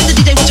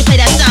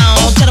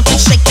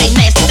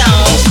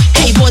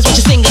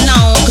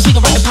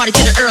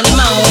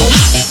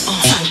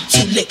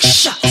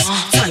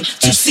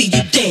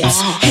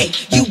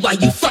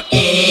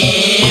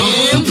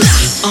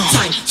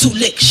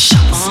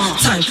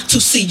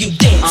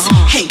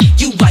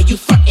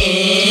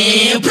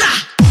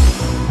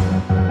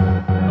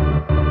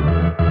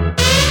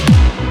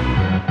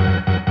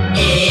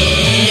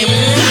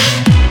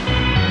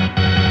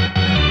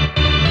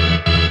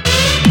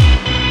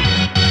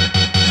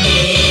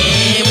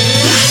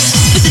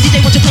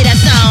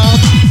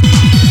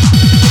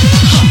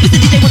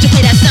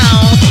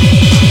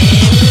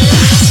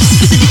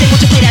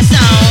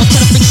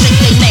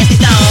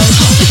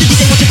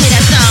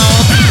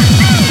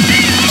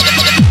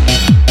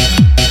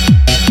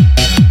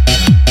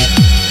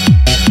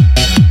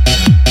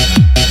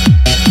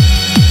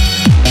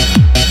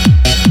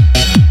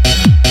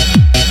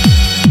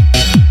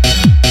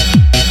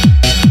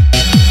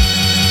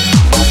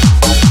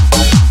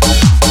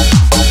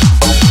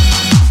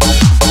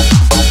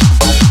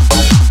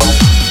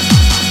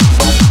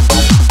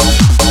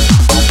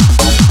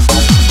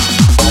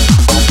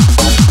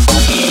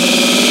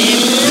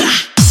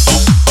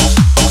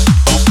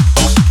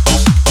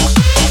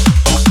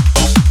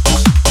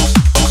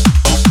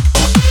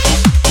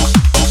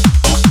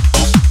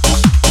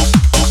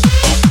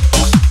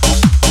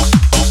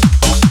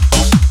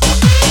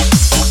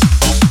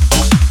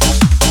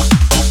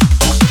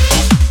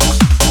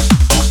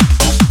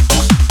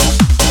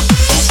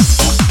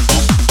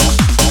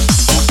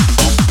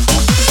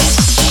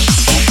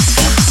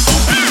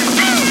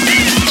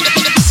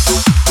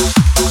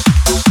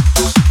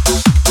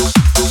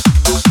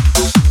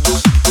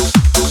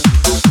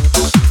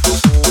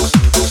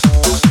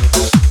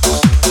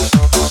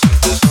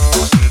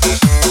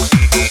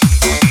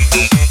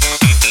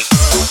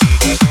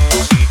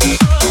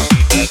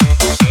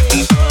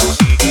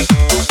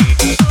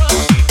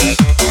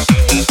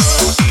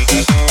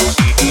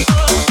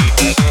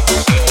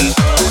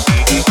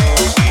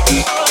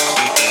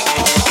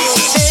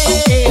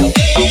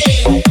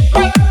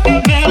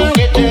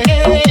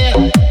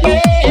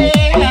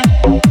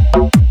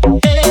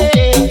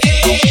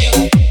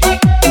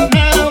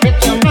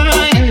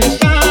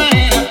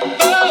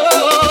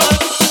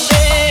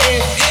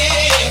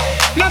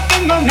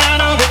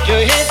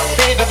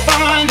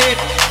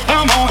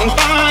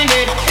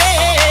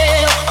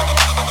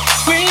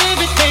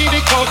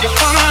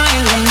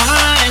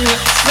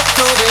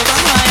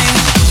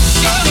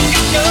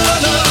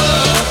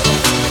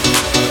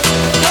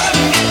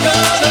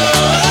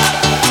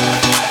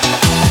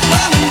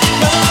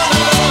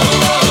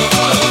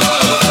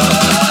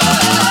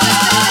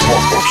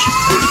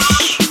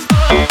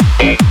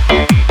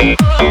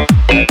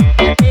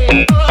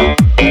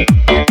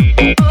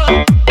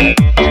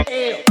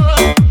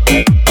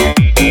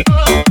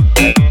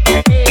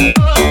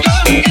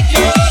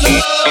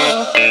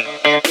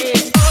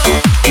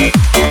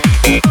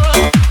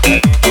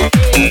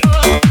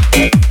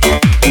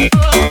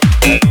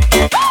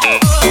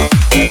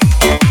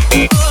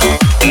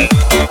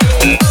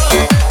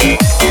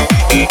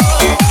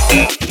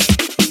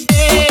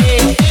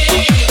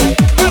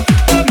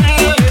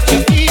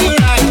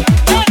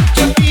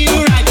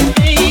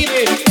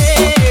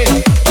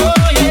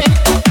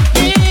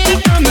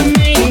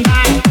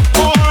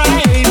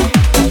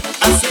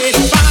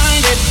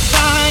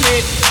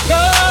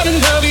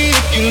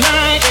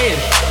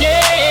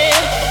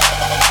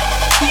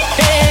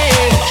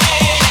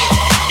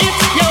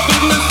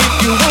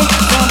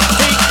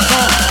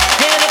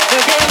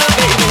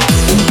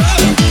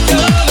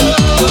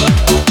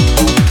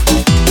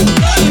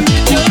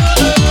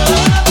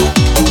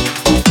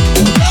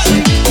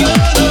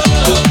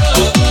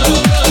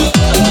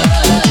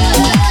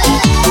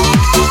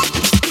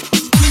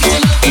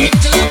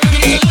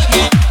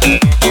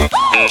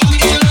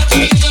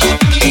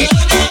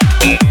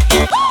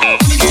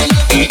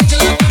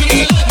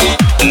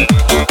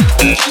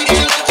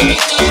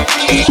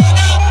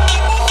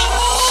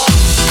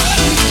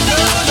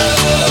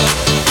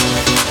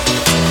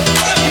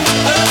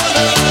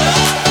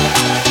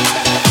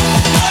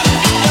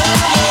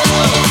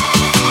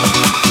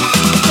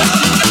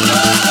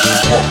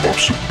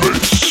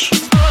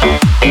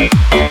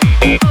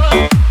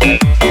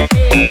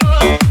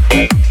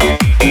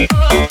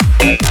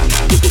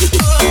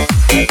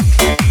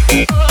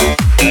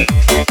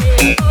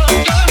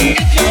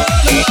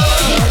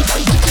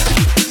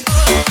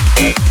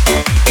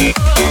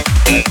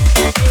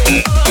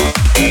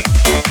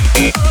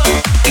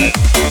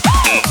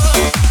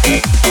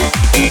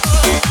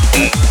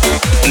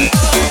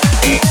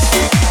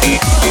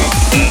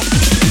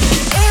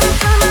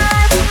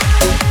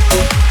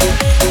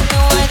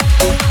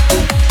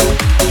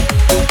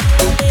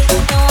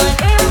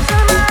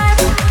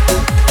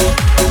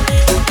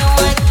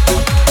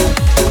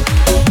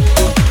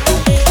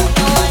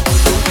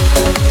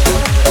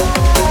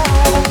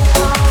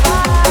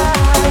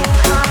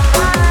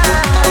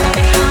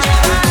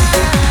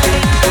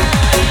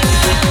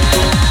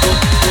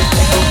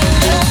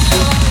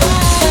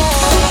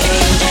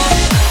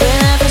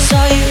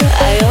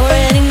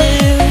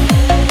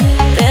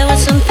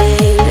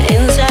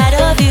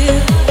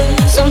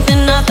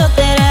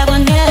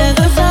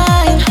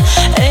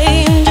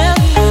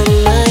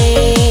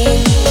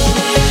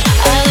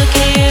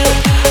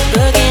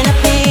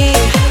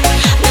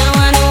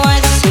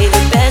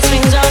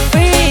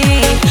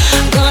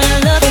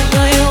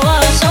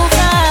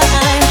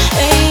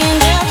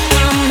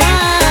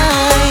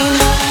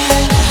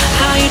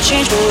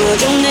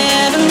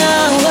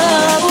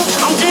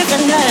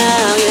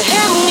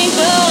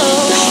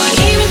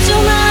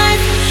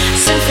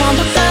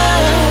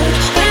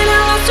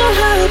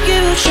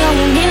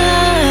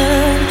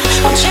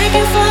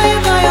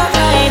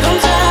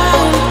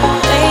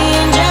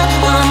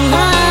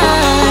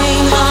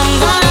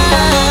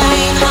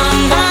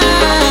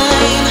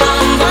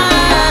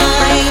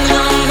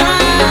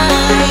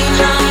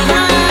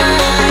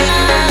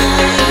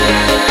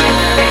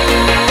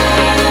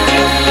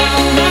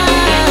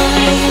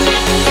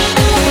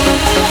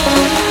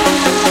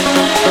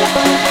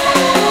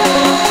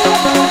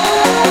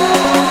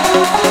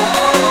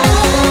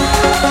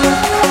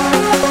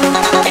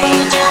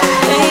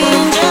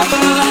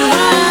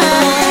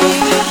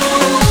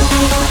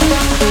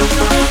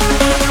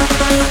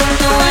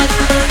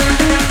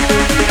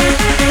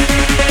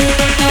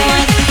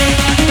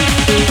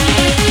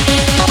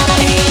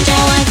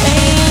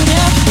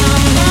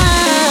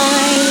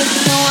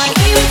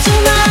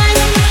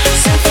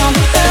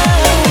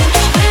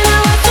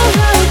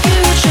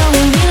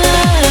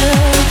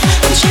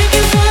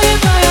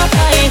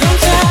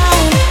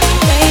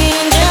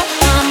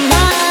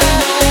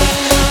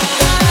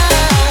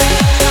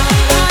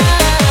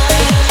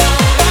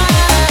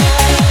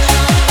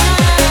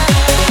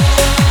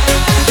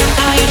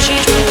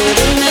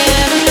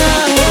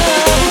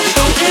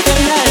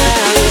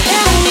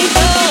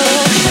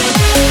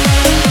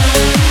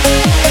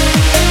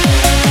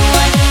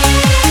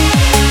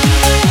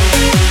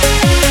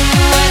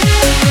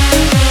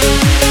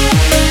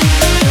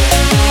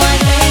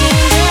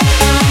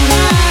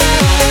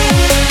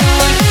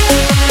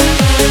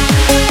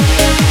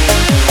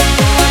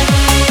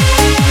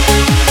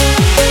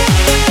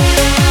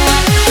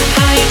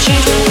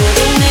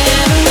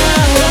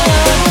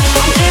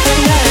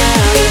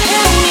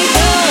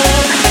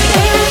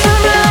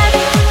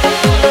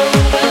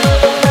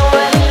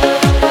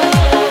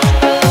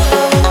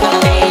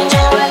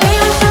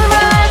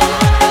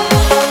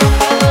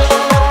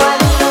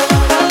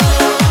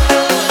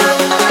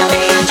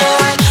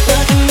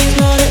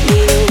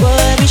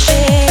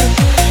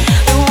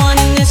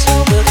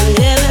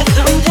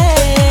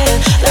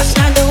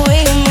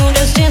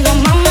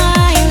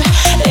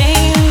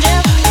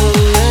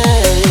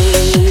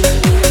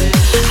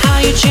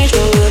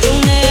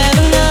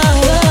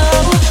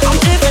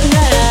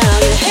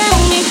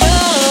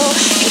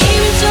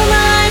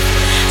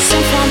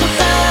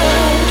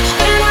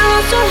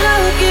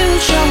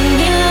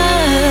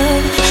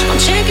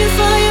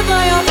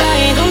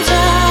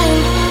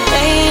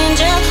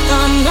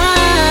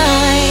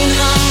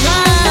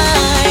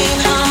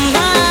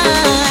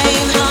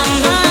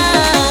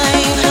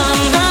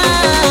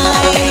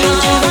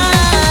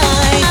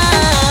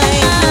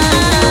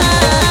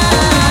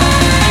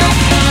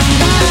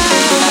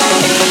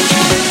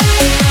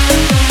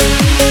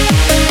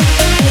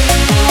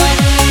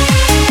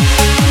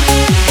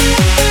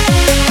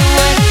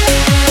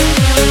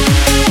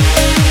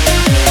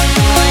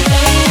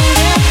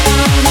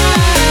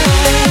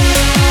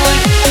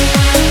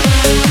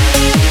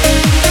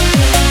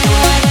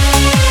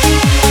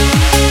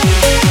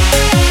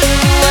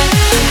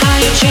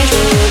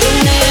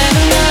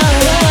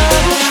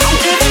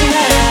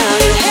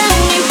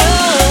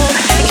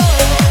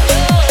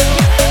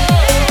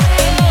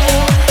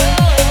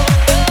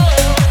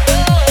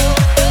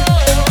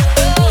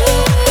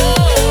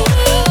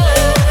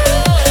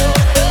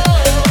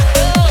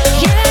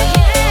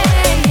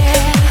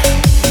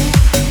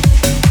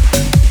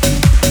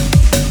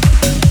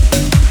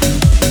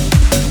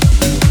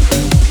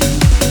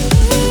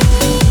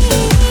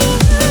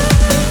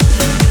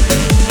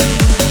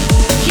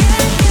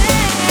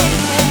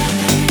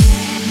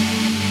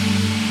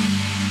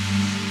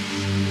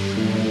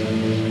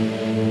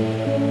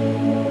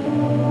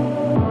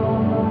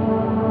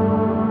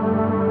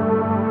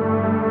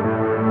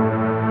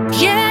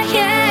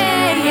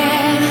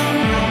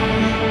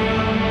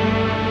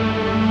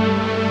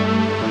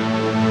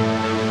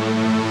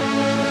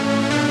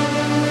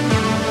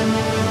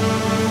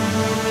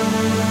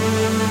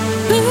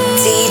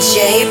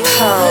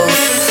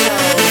 Pulse.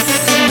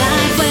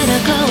 Tonight when I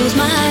close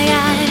my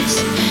eyes,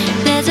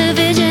 there's a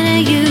vision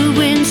of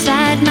you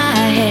inside my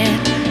head.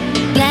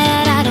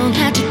 Glad I don't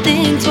have to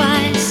think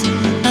twice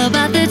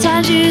about the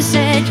times you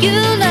said you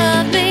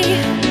love me.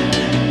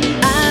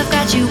 I've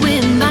got you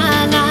in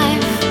my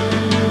life.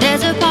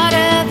 There's a part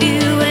of you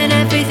in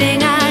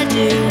everything I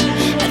do.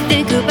 I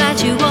think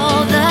about you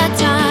all the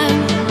time.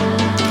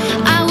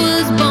 I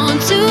was born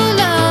to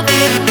love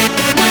you.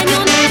 When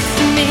you're next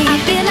to me, I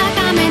feel like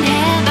I'm in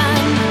heaven.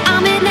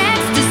 I'm in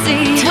ecstasy,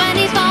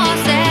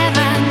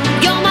 24/7.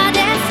 You're my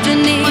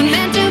destiny. We're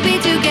meant to be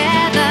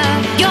together.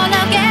 Your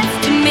love gets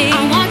to me.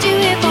 I want you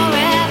here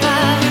forever.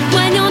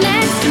 When you're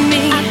next to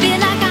me, I feel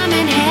like I'm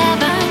in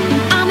heaven.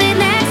 I'm in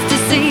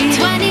ecstasy,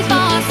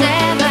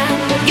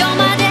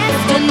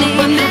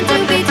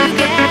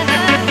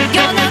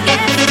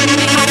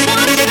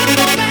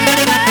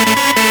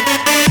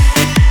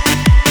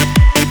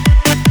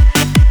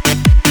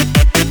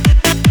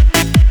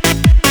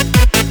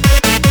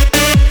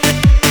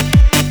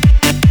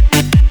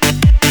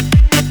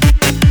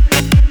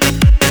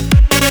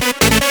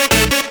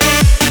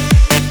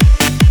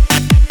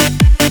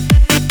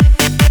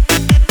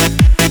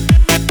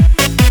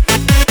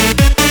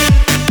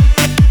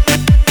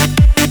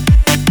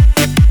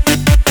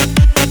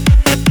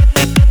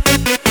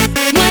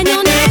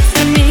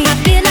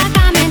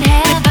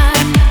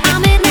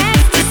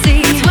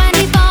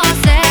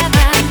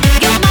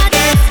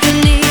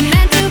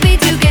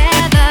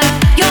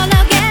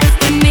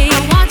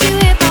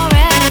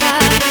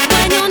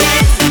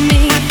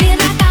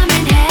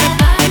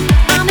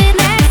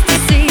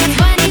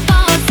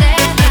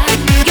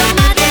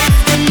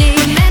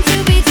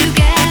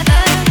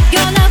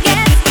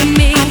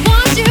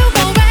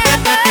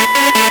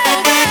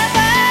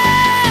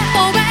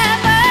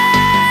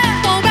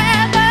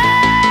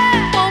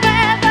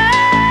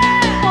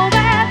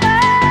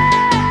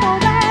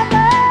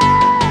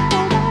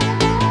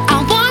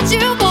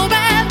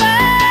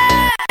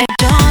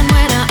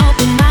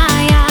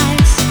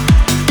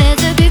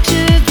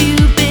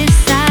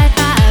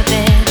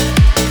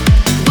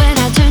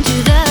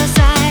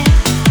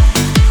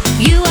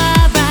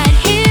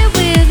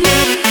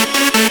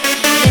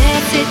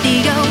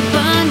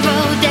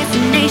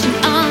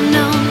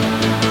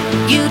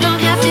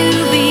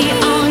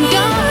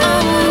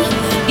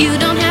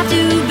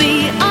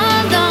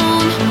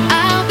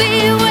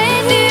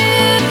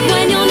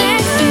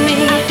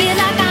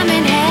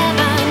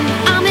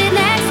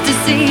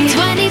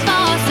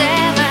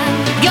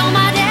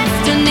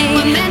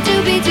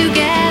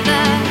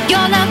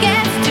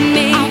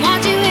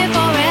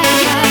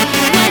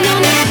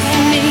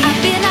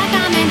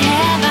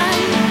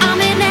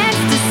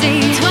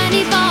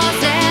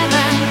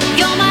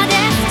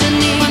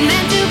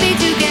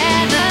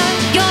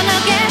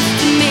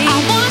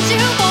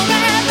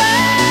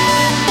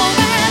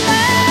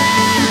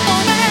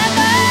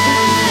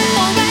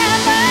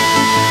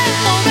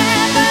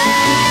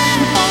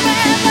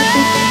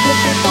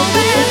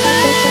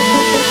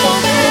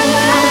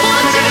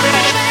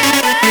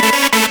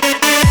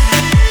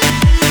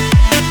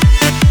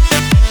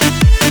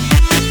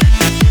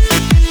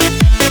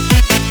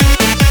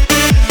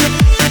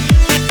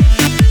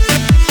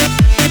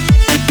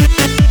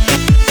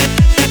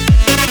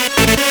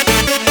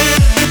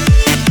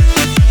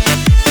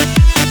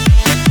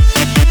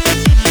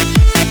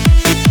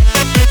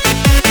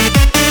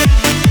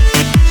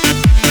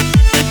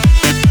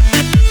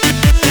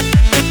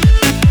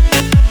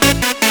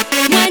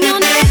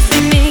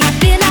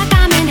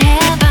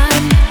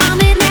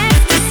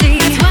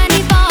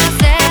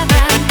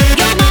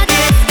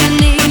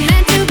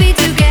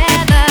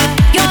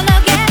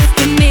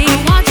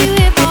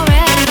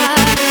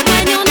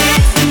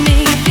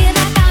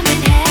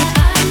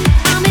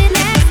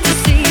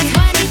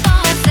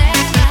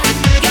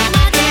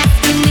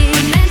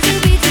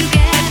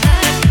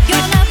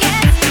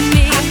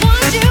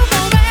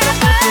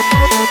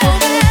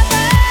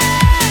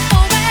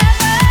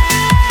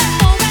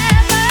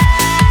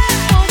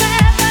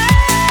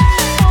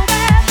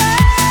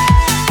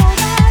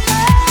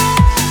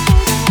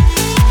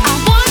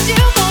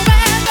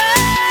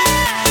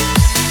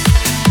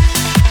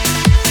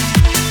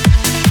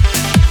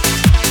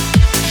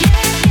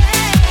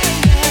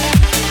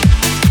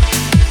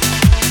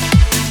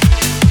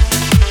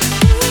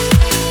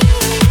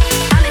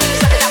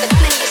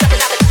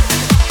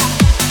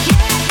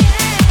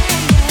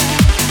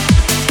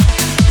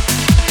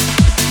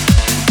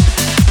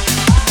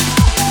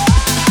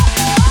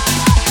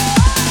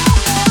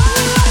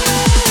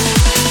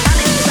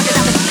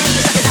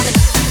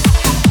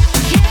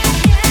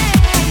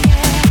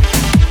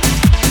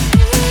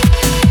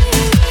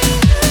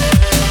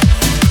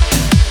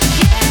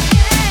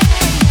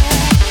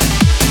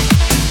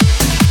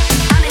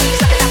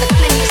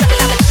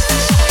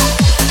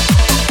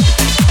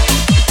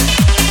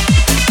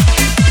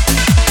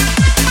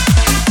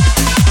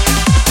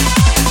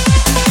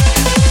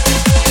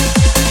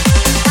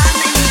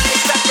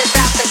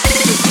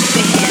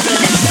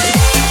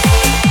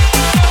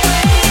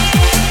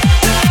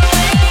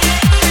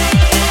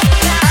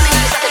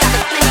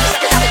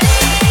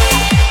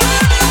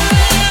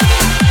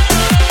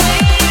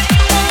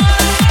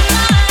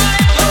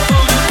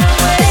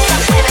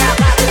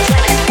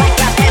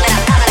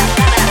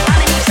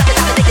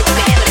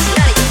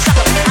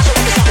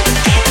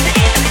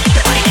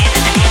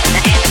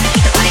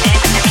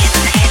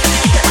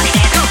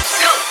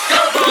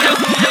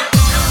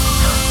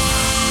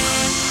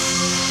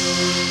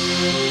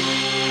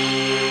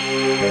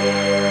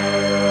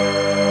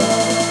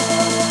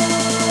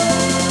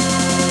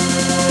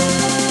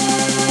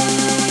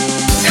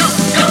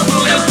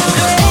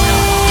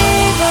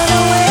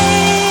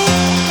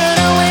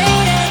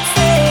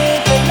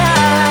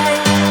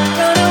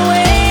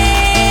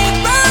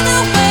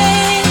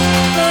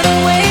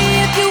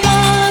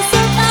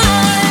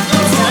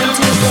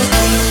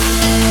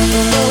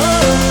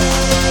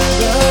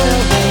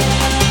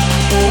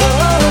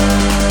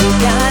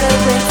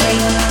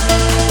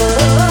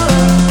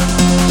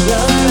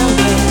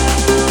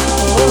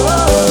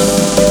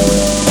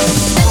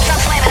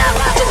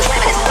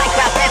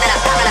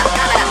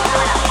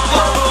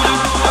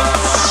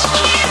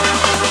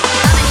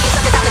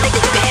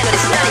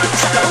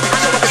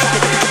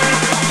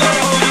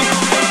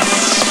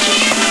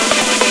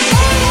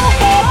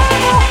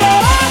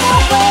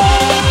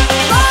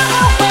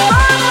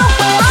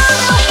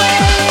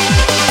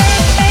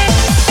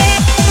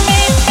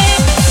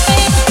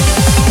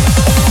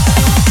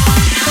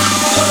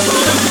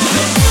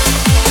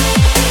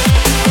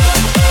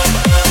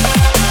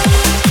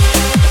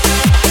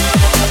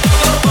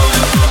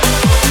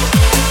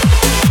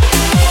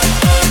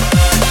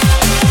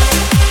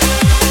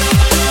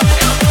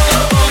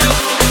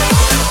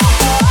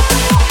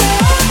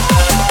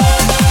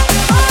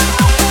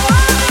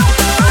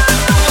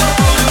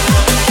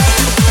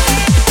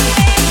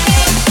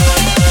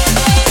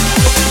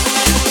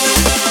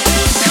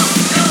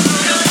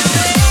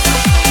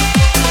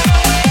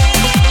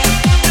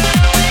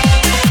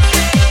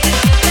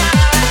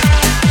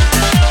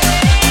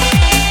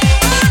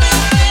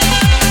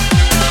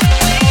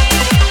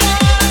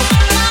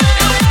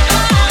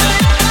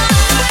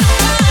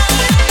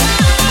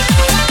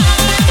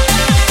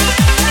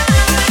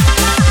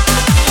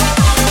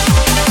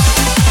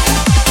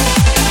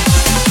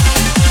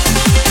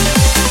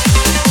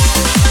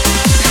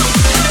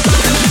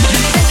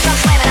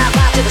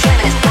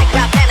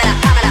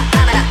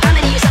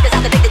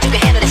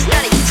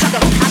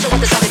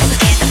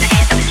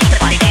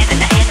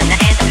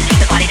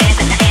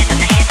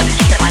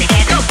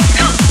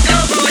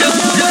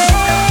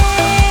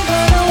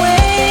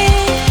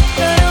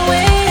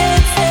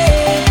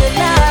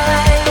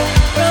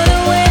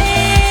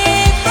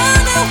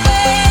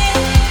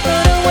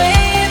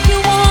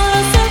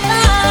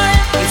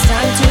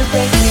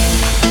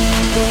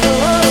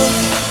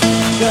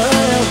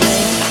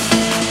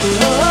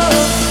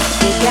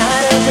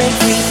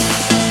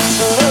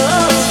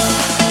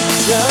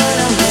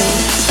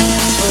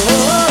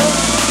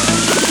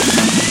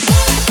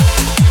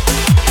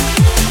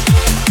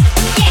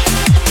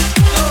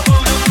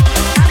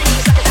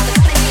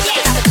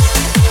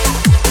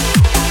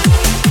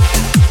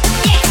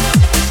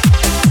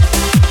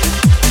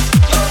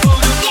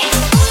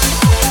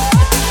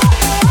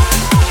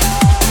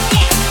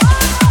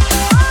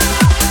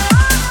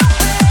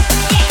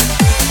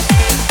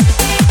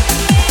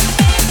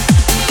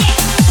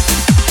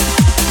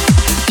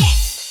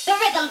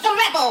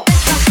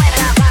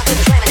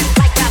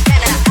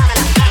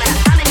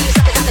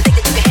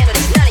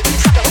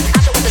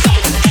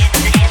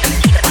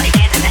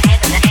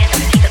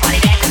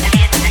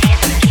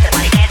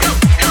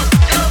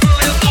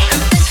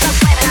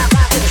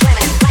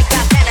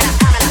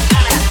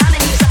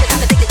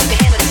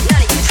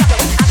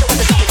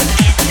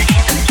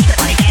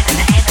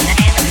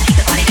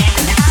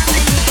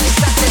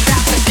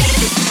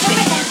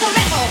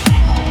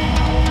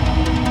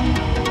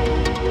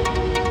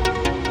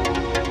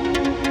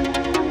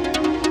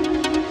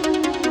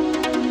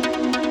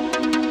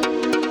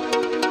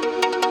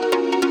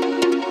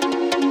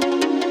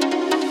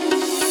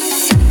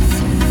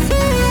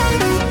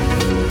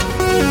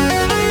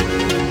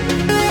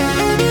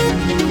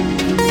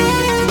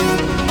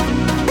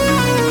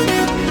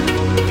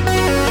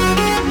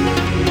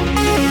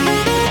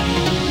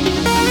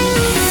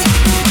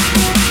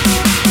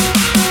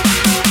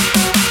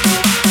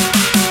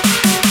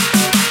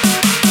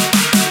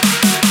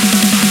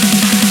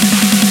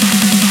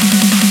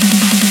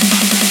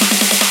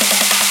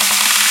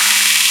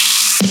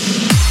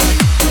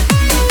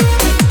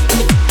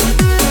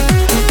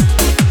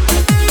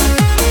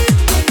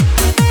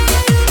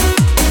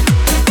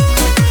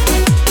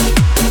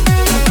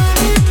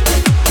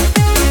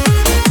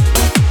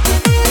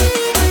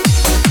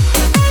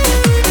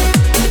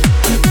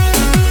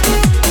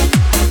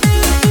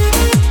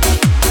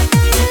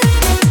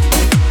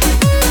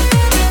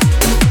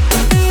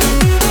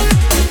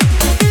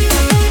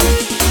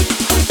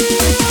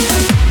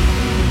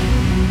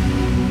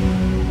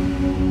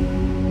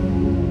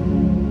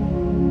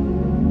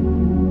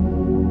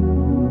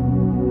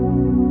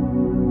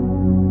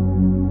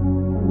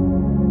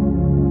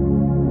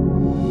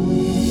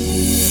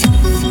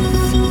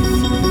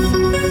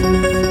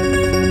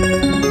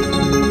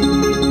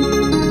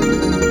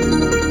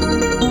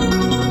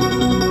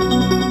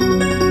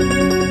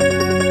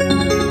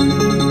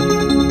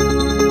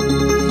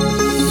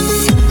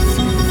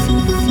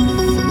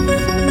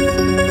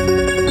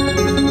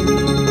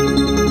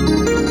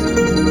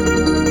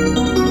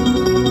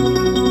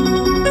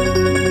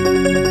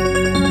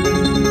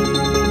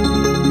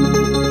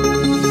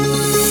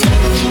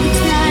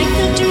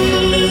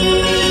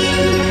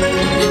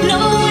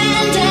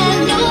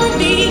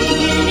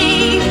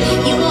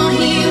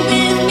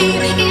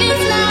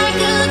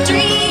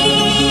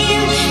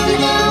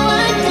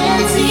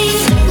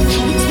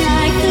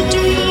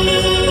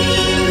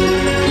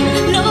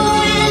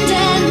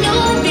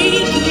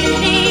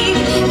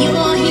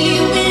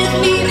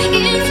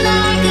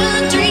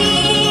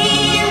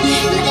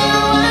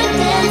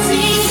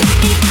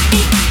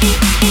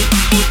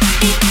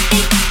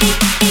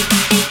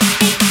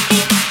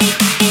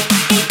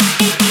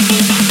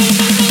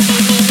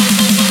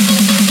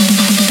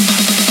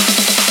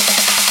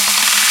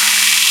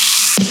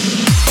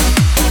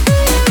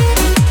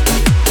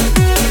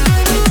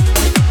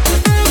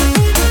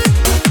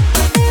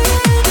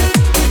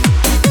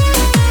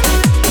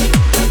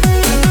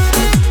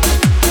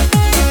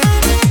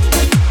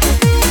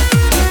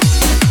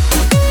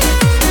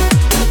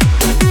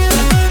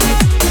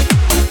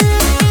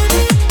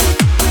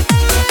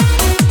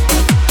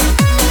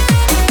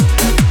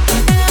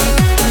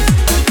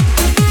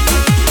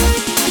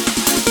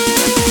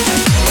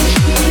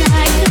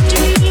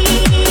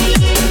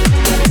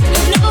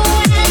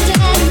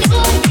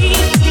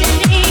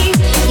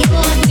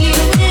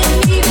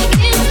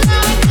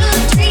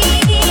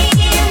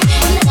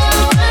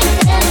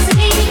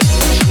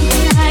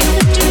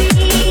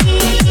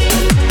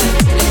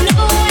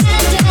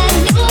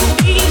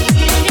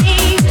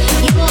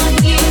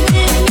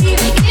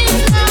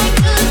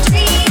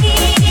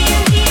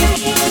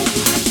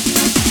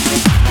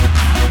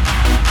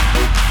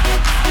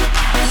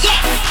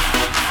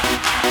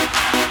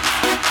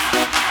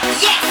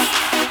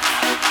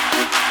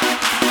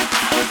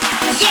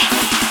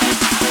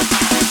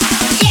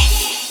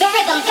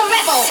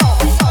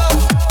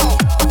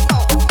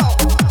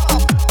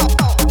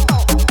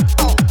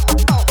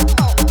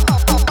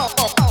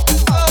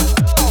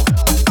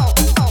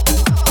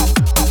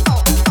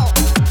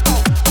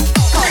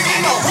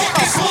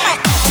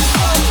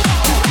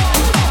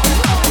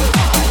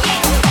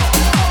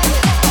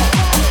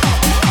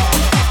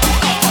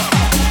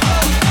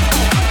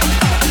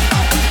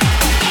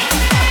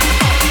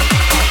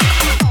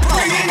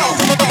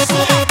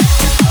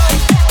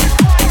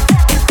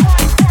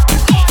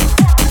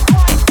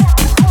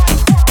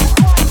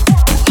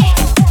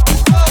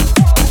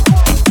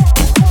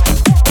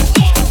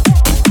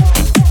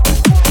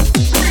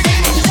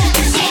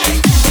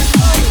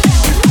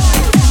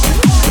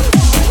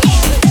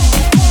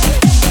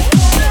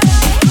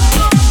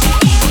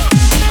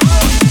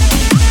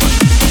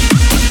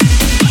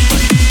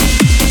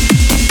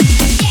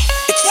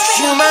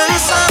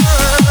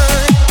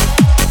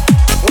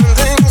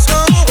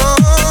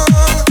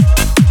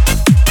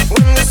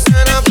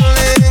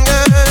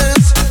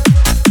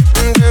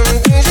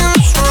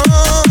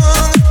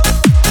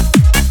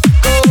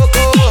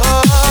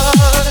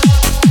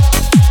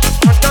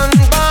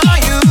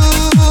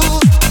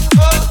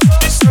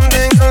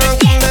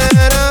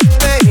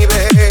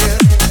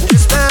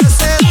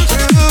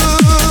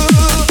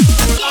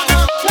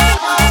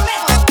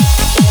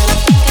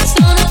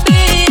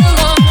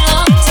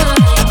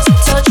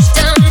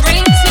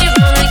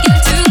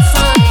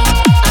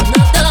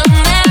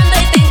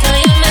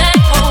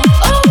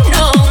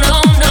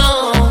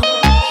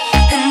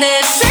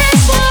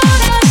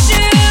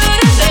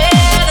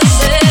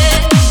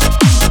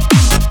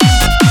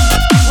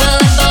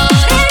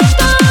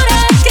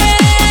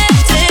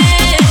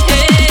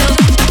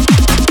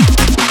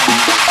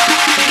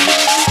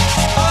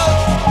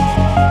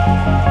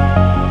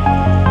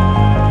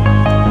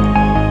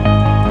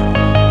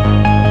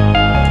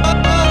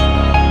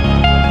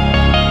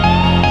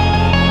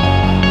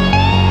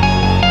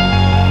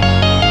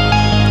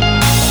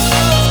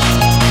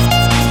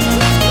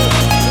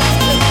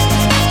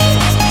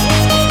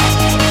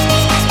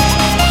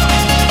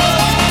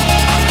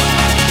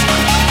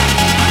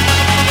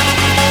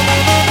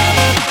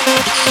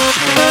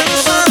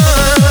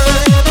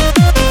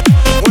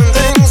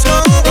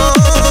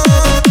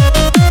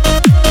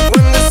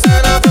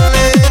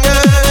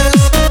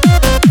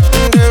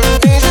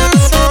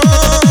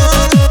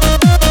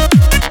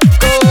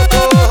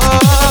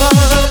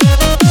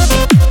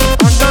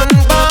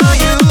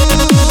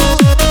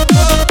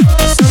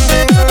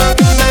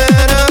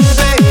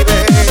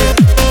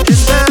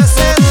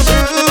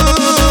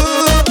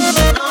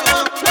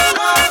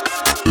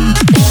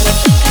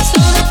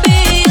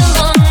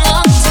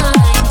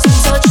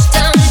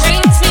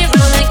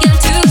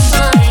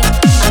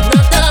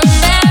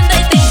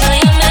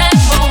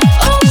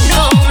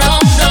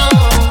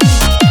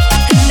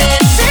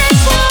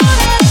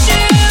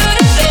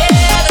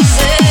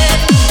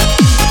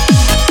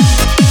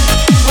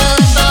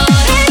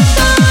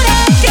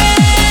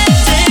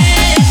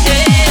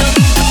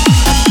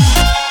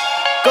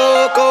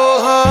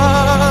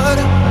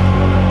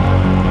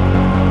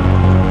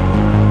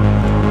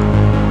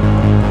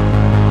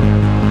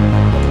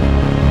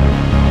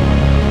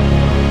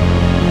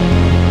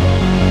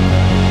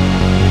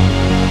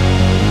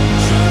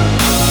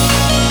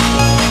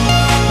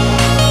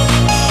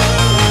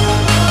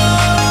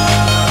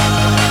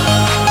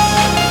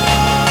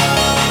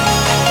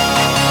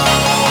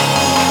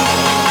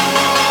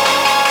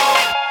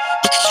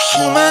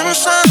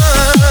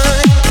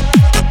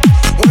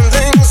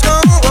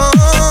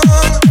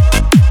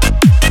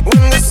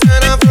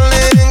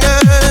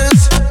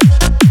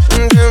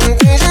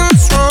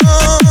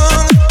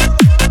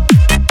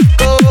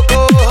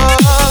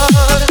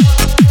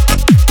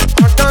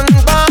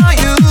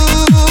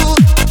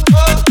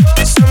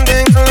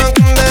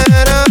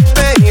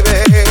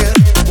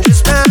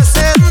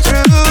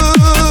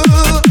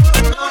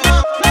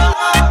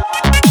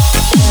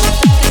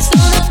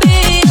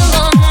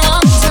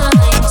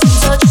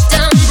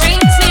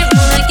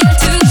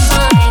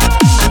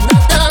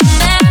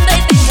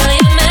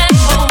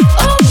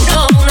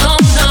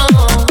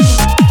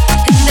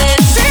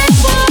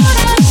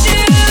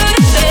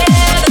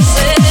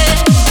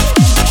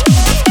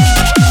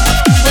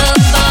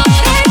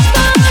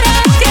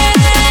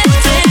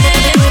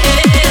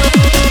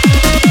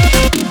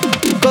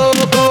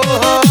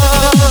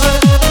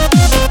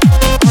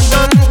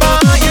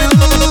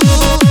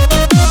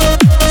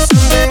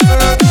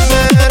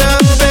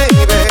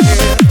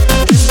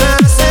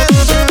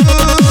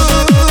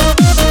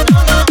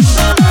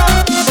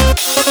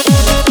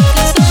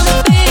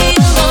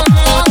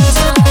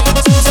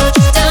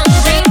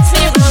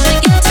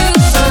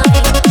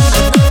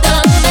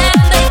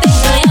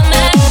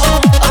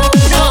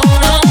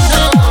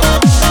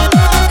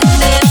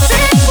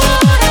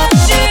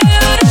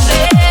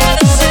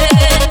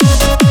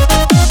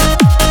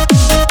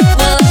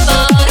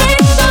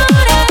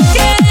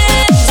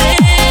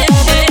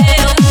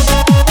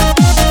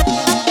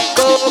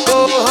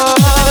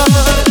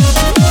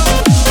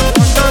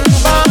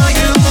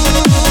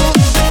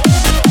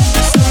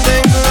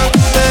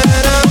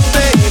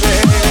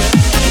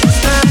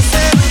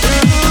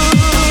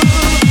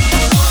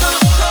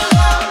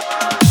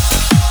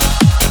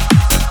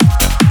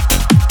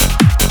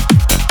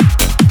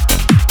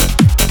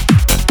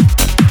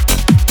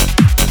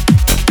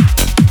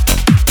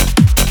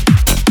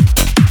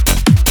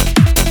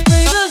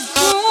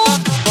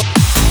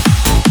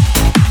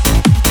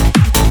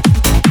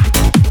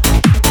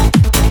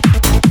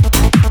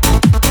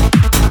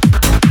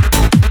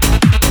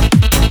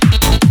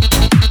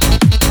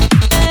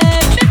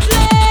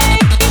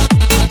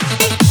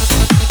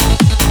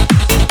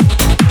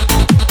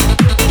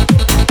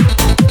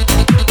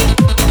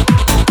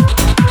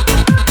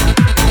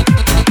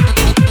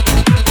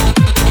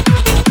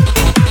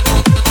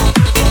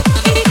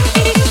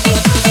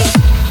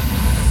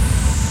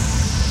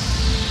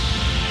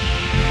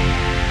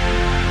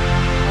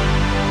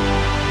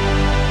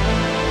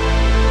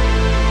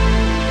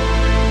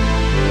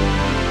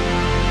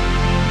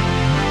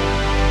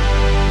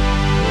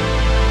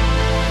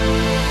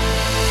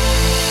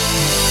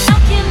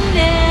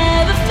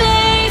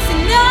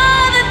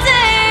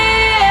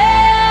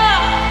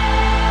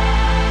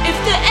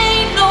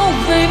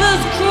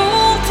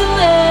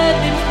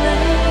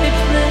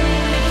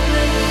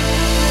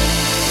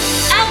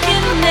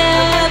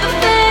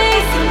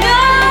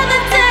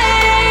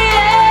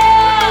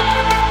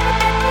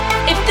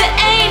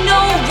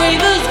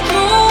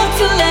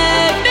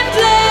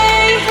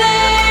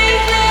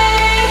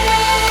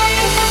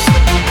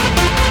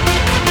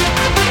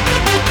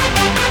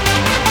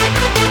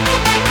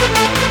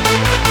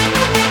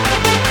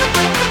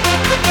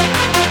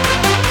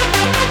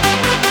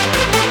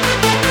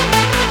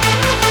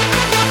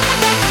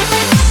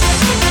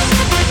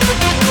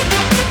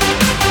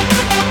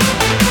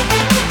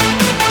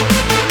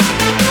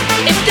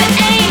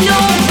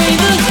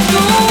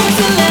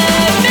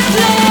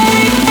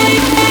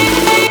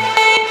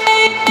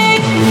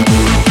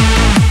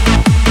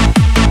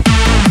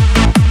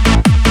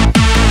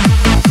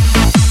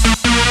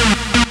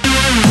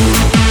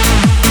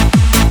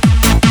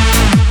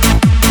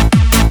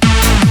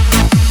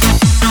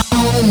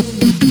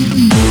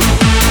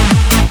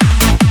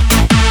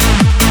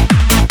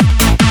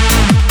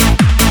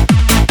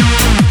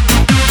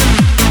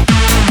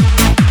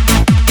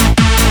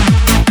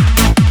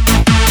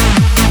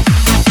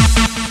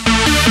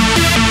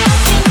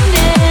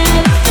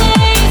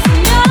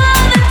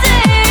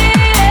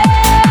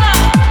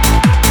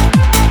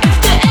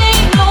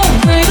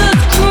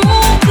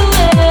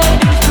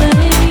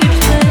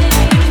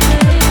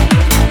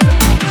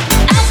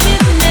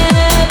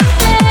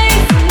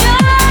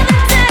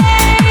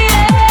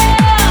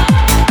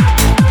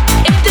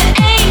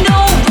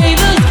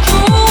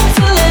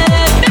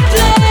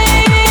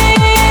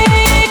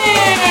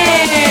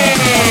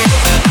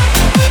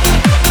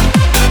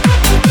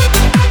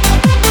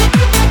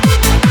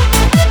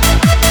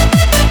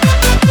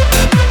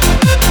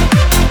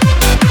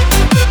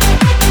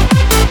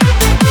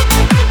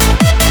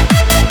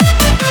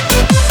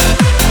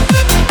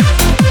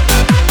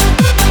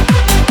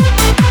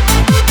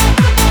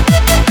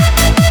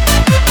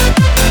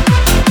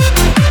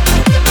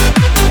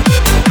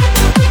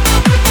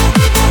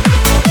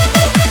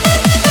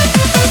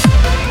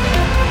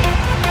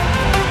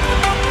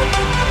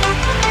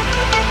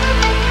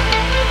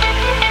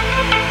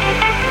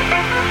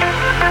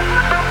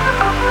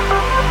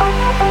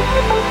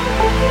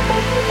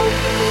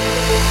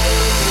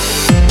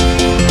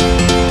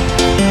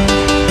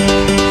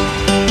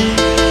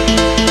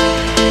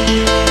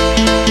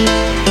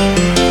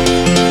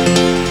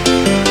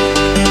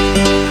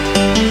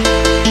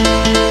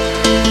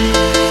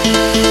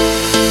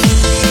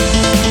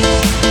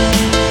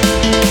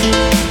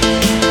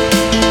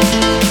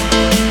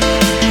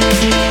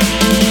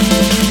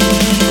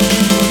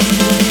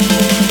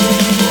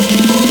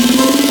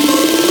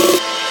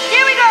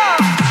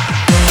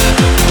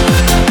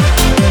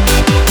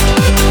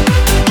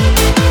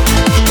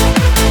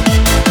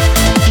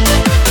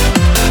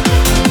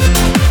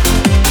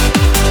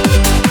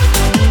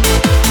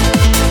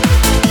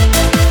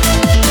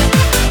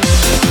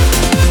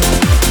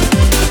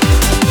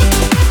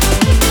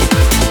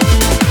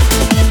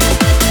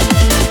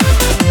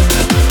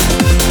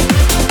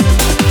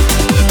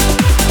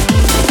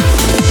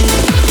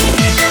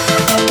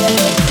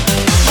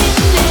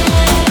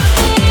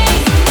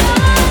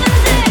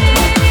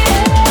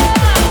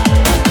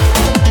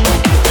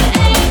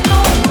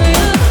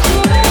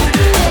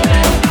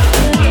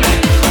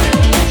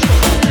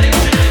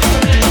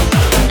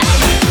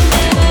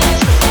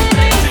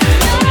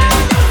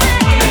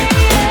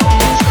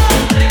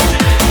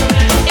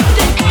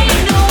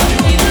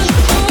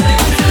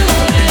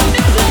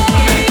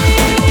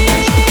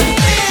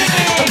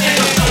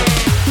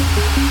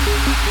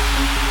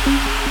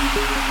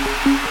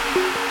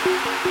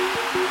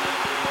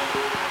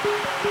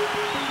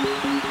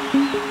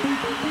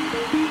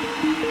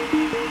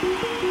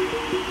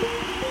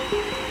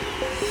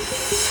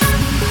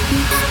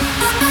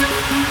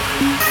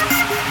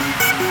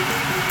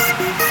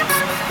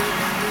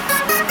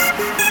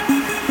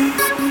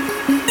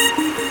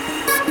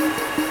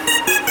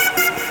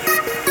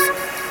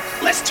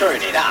 turn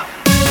it out.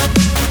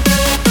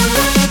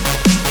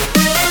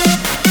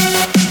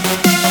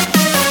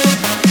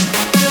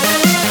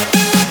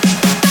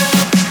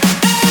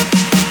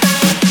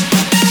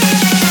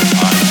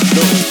 I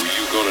know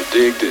you're gonna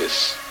dig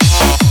this.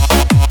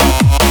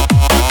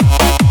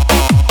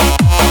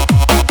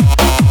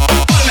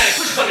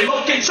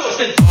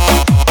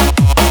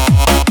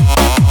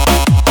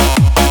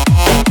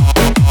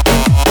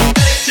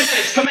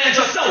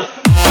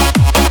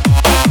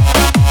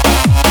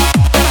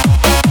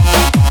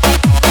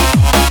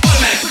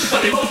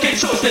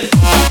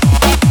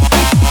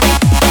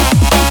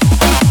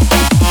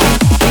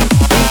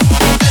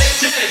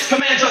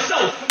 Command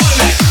yourself.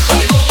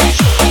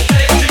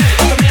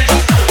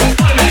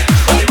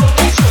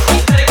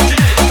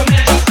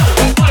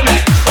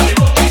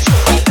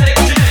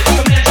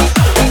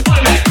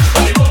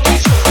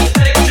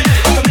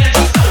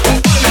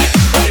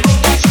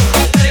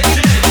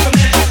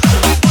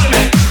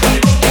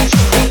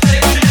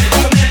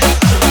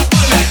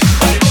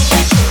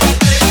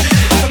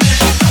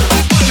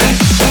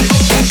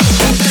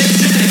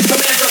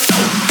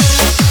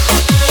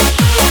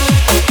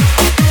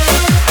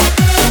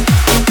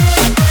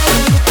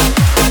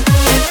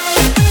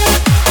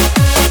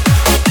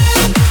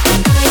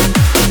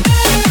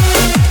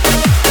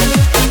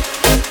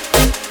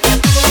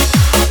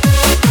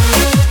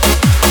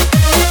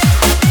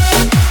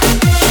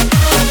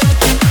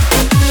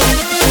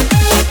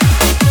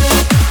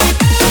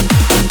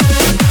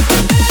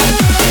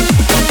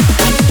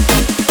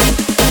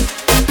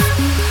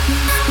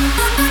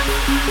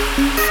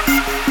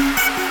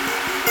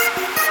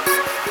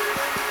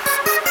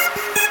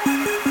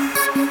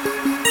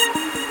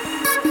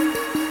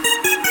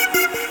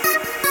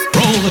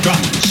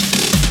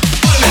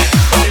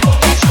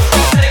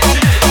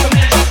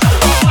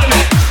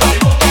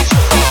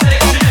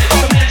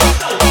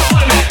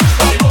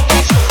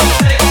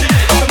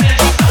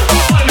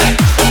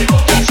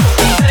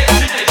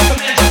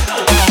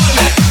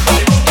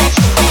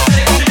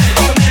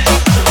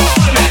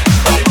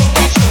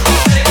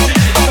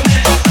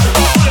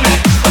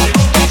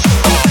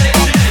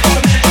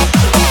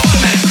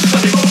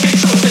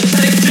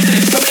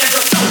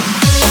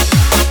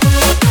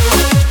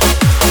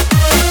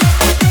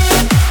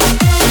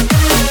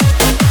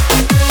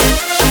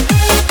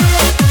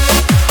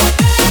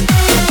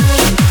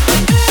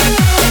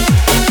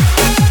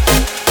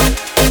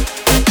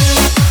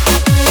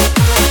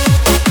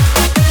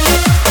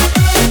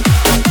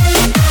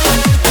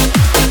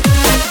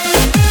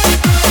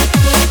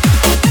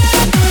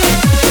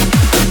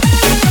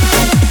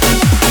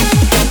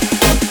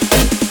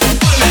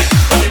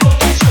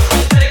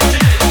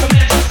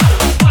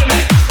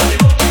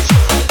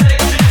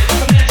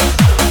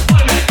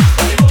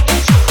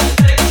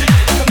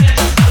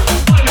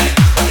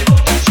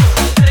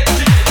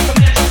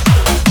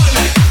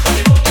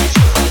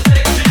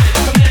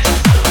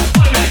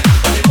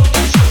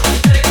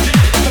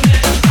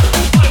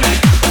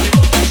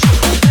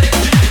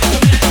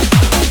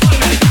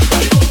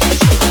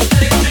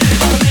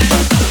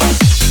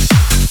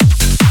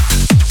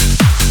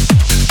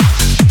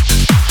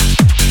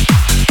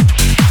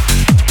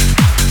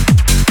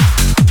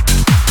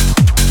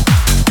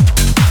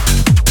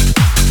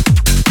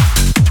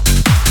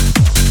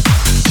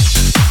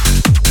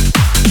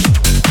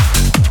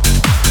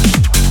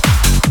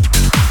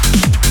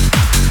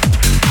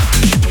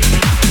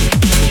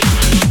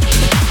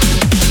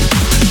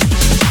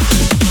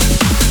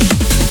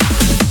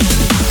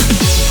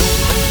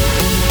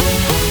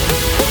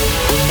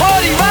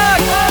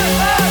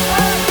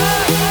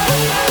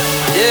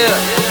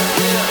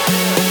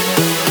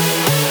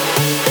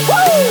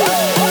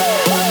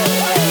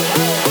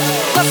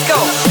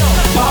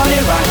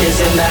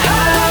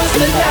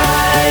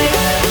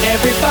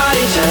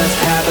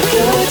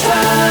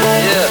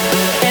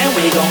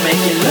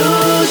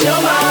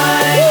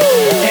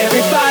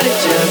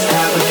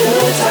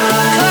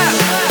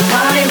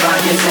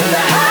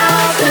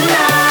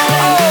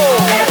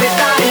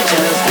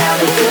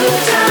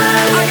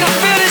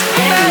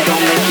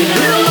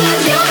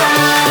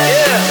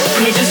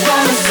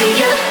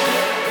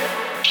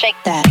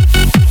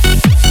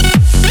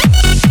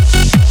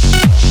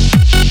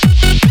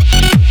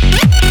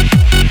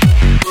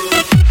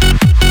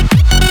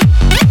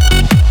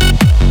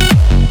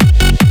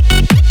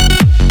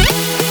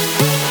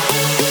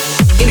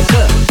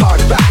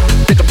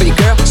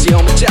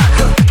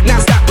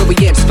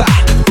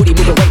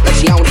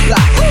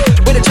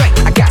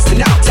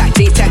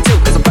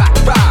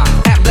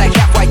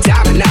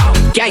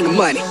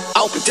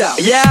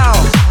 Yeah,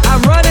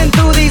 I'm running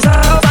through these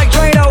halls like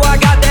Drano. I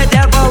got that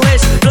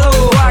devilish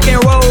flow. I can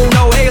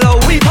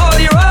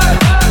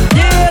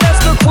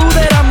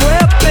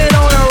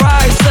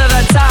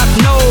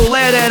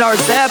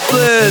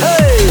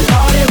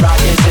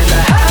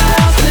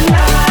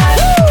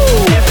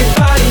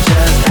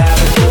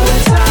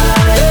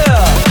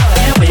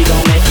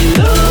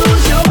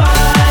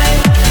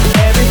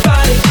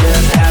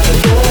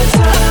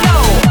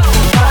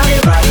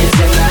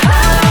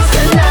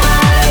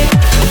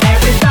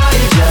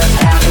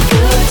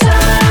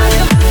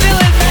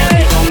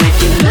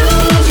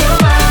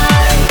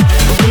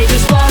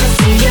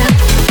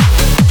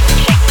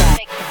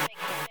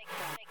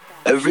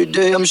Every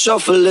day I'm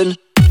shuffling.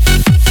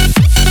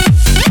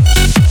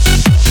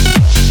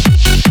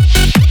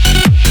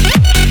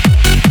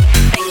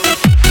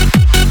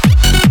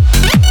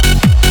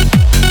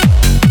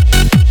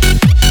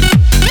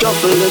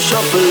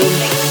 Shuffling.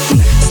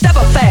 Step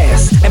up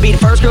fast and be the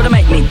first girl to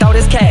make me throw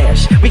this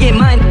cash. We get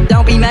money,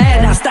 don't be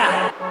mad, now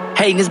stop.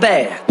 Hating is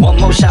bad. One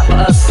more shot for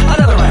us,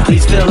 another round.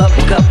 Please fill up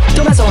the cup,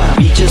 don't mess around.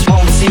 We just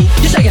wanna see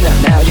you shaking up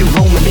now. You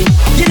home with me,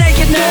 you're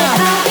naked now.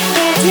 Get up,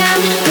 get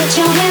down, put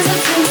your hands up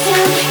to the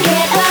sun.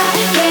 Get up,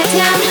 get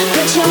down,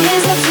 put your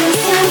hands up to the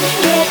sun.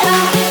 Get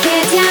up,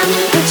 get down,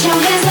 put your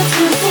hands up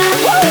to the sun.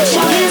 Put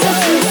your hands up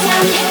to the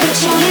sun. Put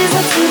your hands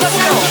up to the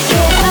sun.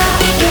 Get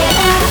up, get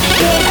up,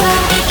 get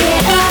up,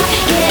 get up,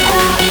 get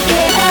up,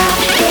 get up,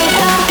 get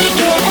up,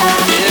 get up,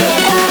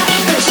 get up.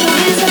 Put your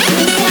hands up to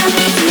the sun,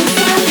 to the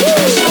sun.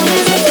 Put your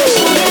hands up, put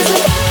your hands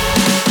up.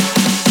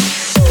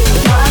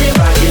 Party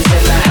rock is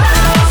in the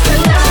house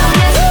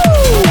tonight.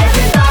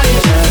 Everybody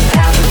just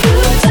have a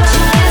good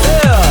time.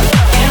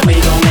 And we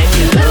gon' make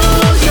you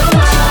lose your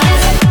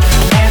mind.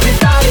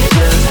 Everybody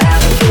just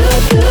have a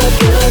good, good,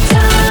 good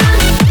time.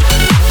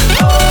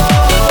 Oh,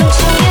 put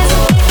your hands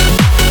up.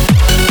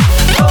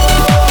 Oh,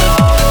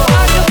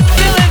 I can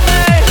feel it,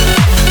 man.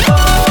 Oh,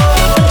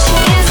 Put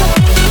your hands up.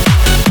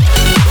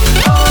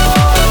 Oh,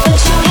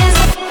 put your hands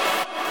up.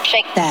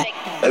 Shake that.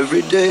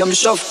 Every day I'm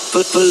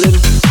shuffling.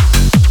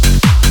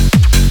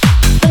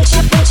 Put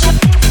your, put your,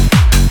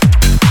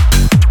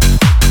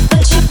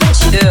 put your, put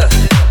your. yeah.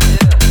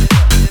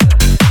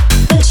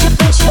 Put your,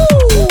 put your.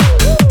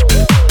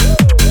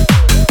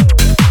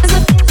 Hands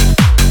up.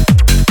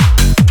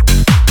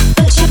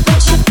 Put your,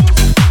 put your.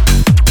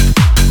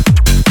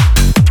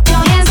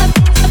 Your hands up.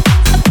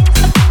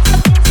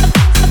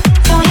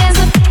 Your hands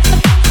up.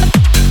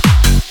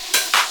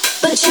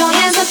 Put your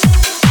hands up.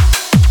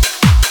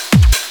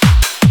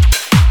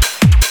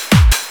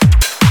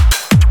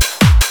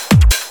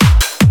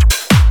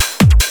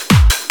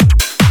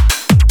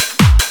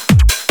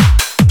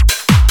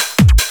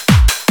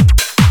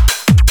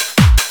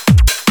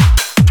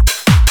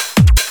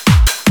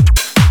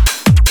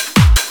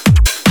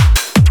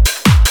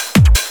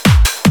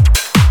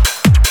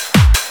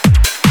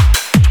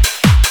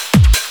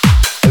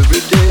 Every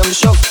day I'm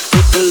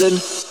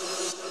shuffling.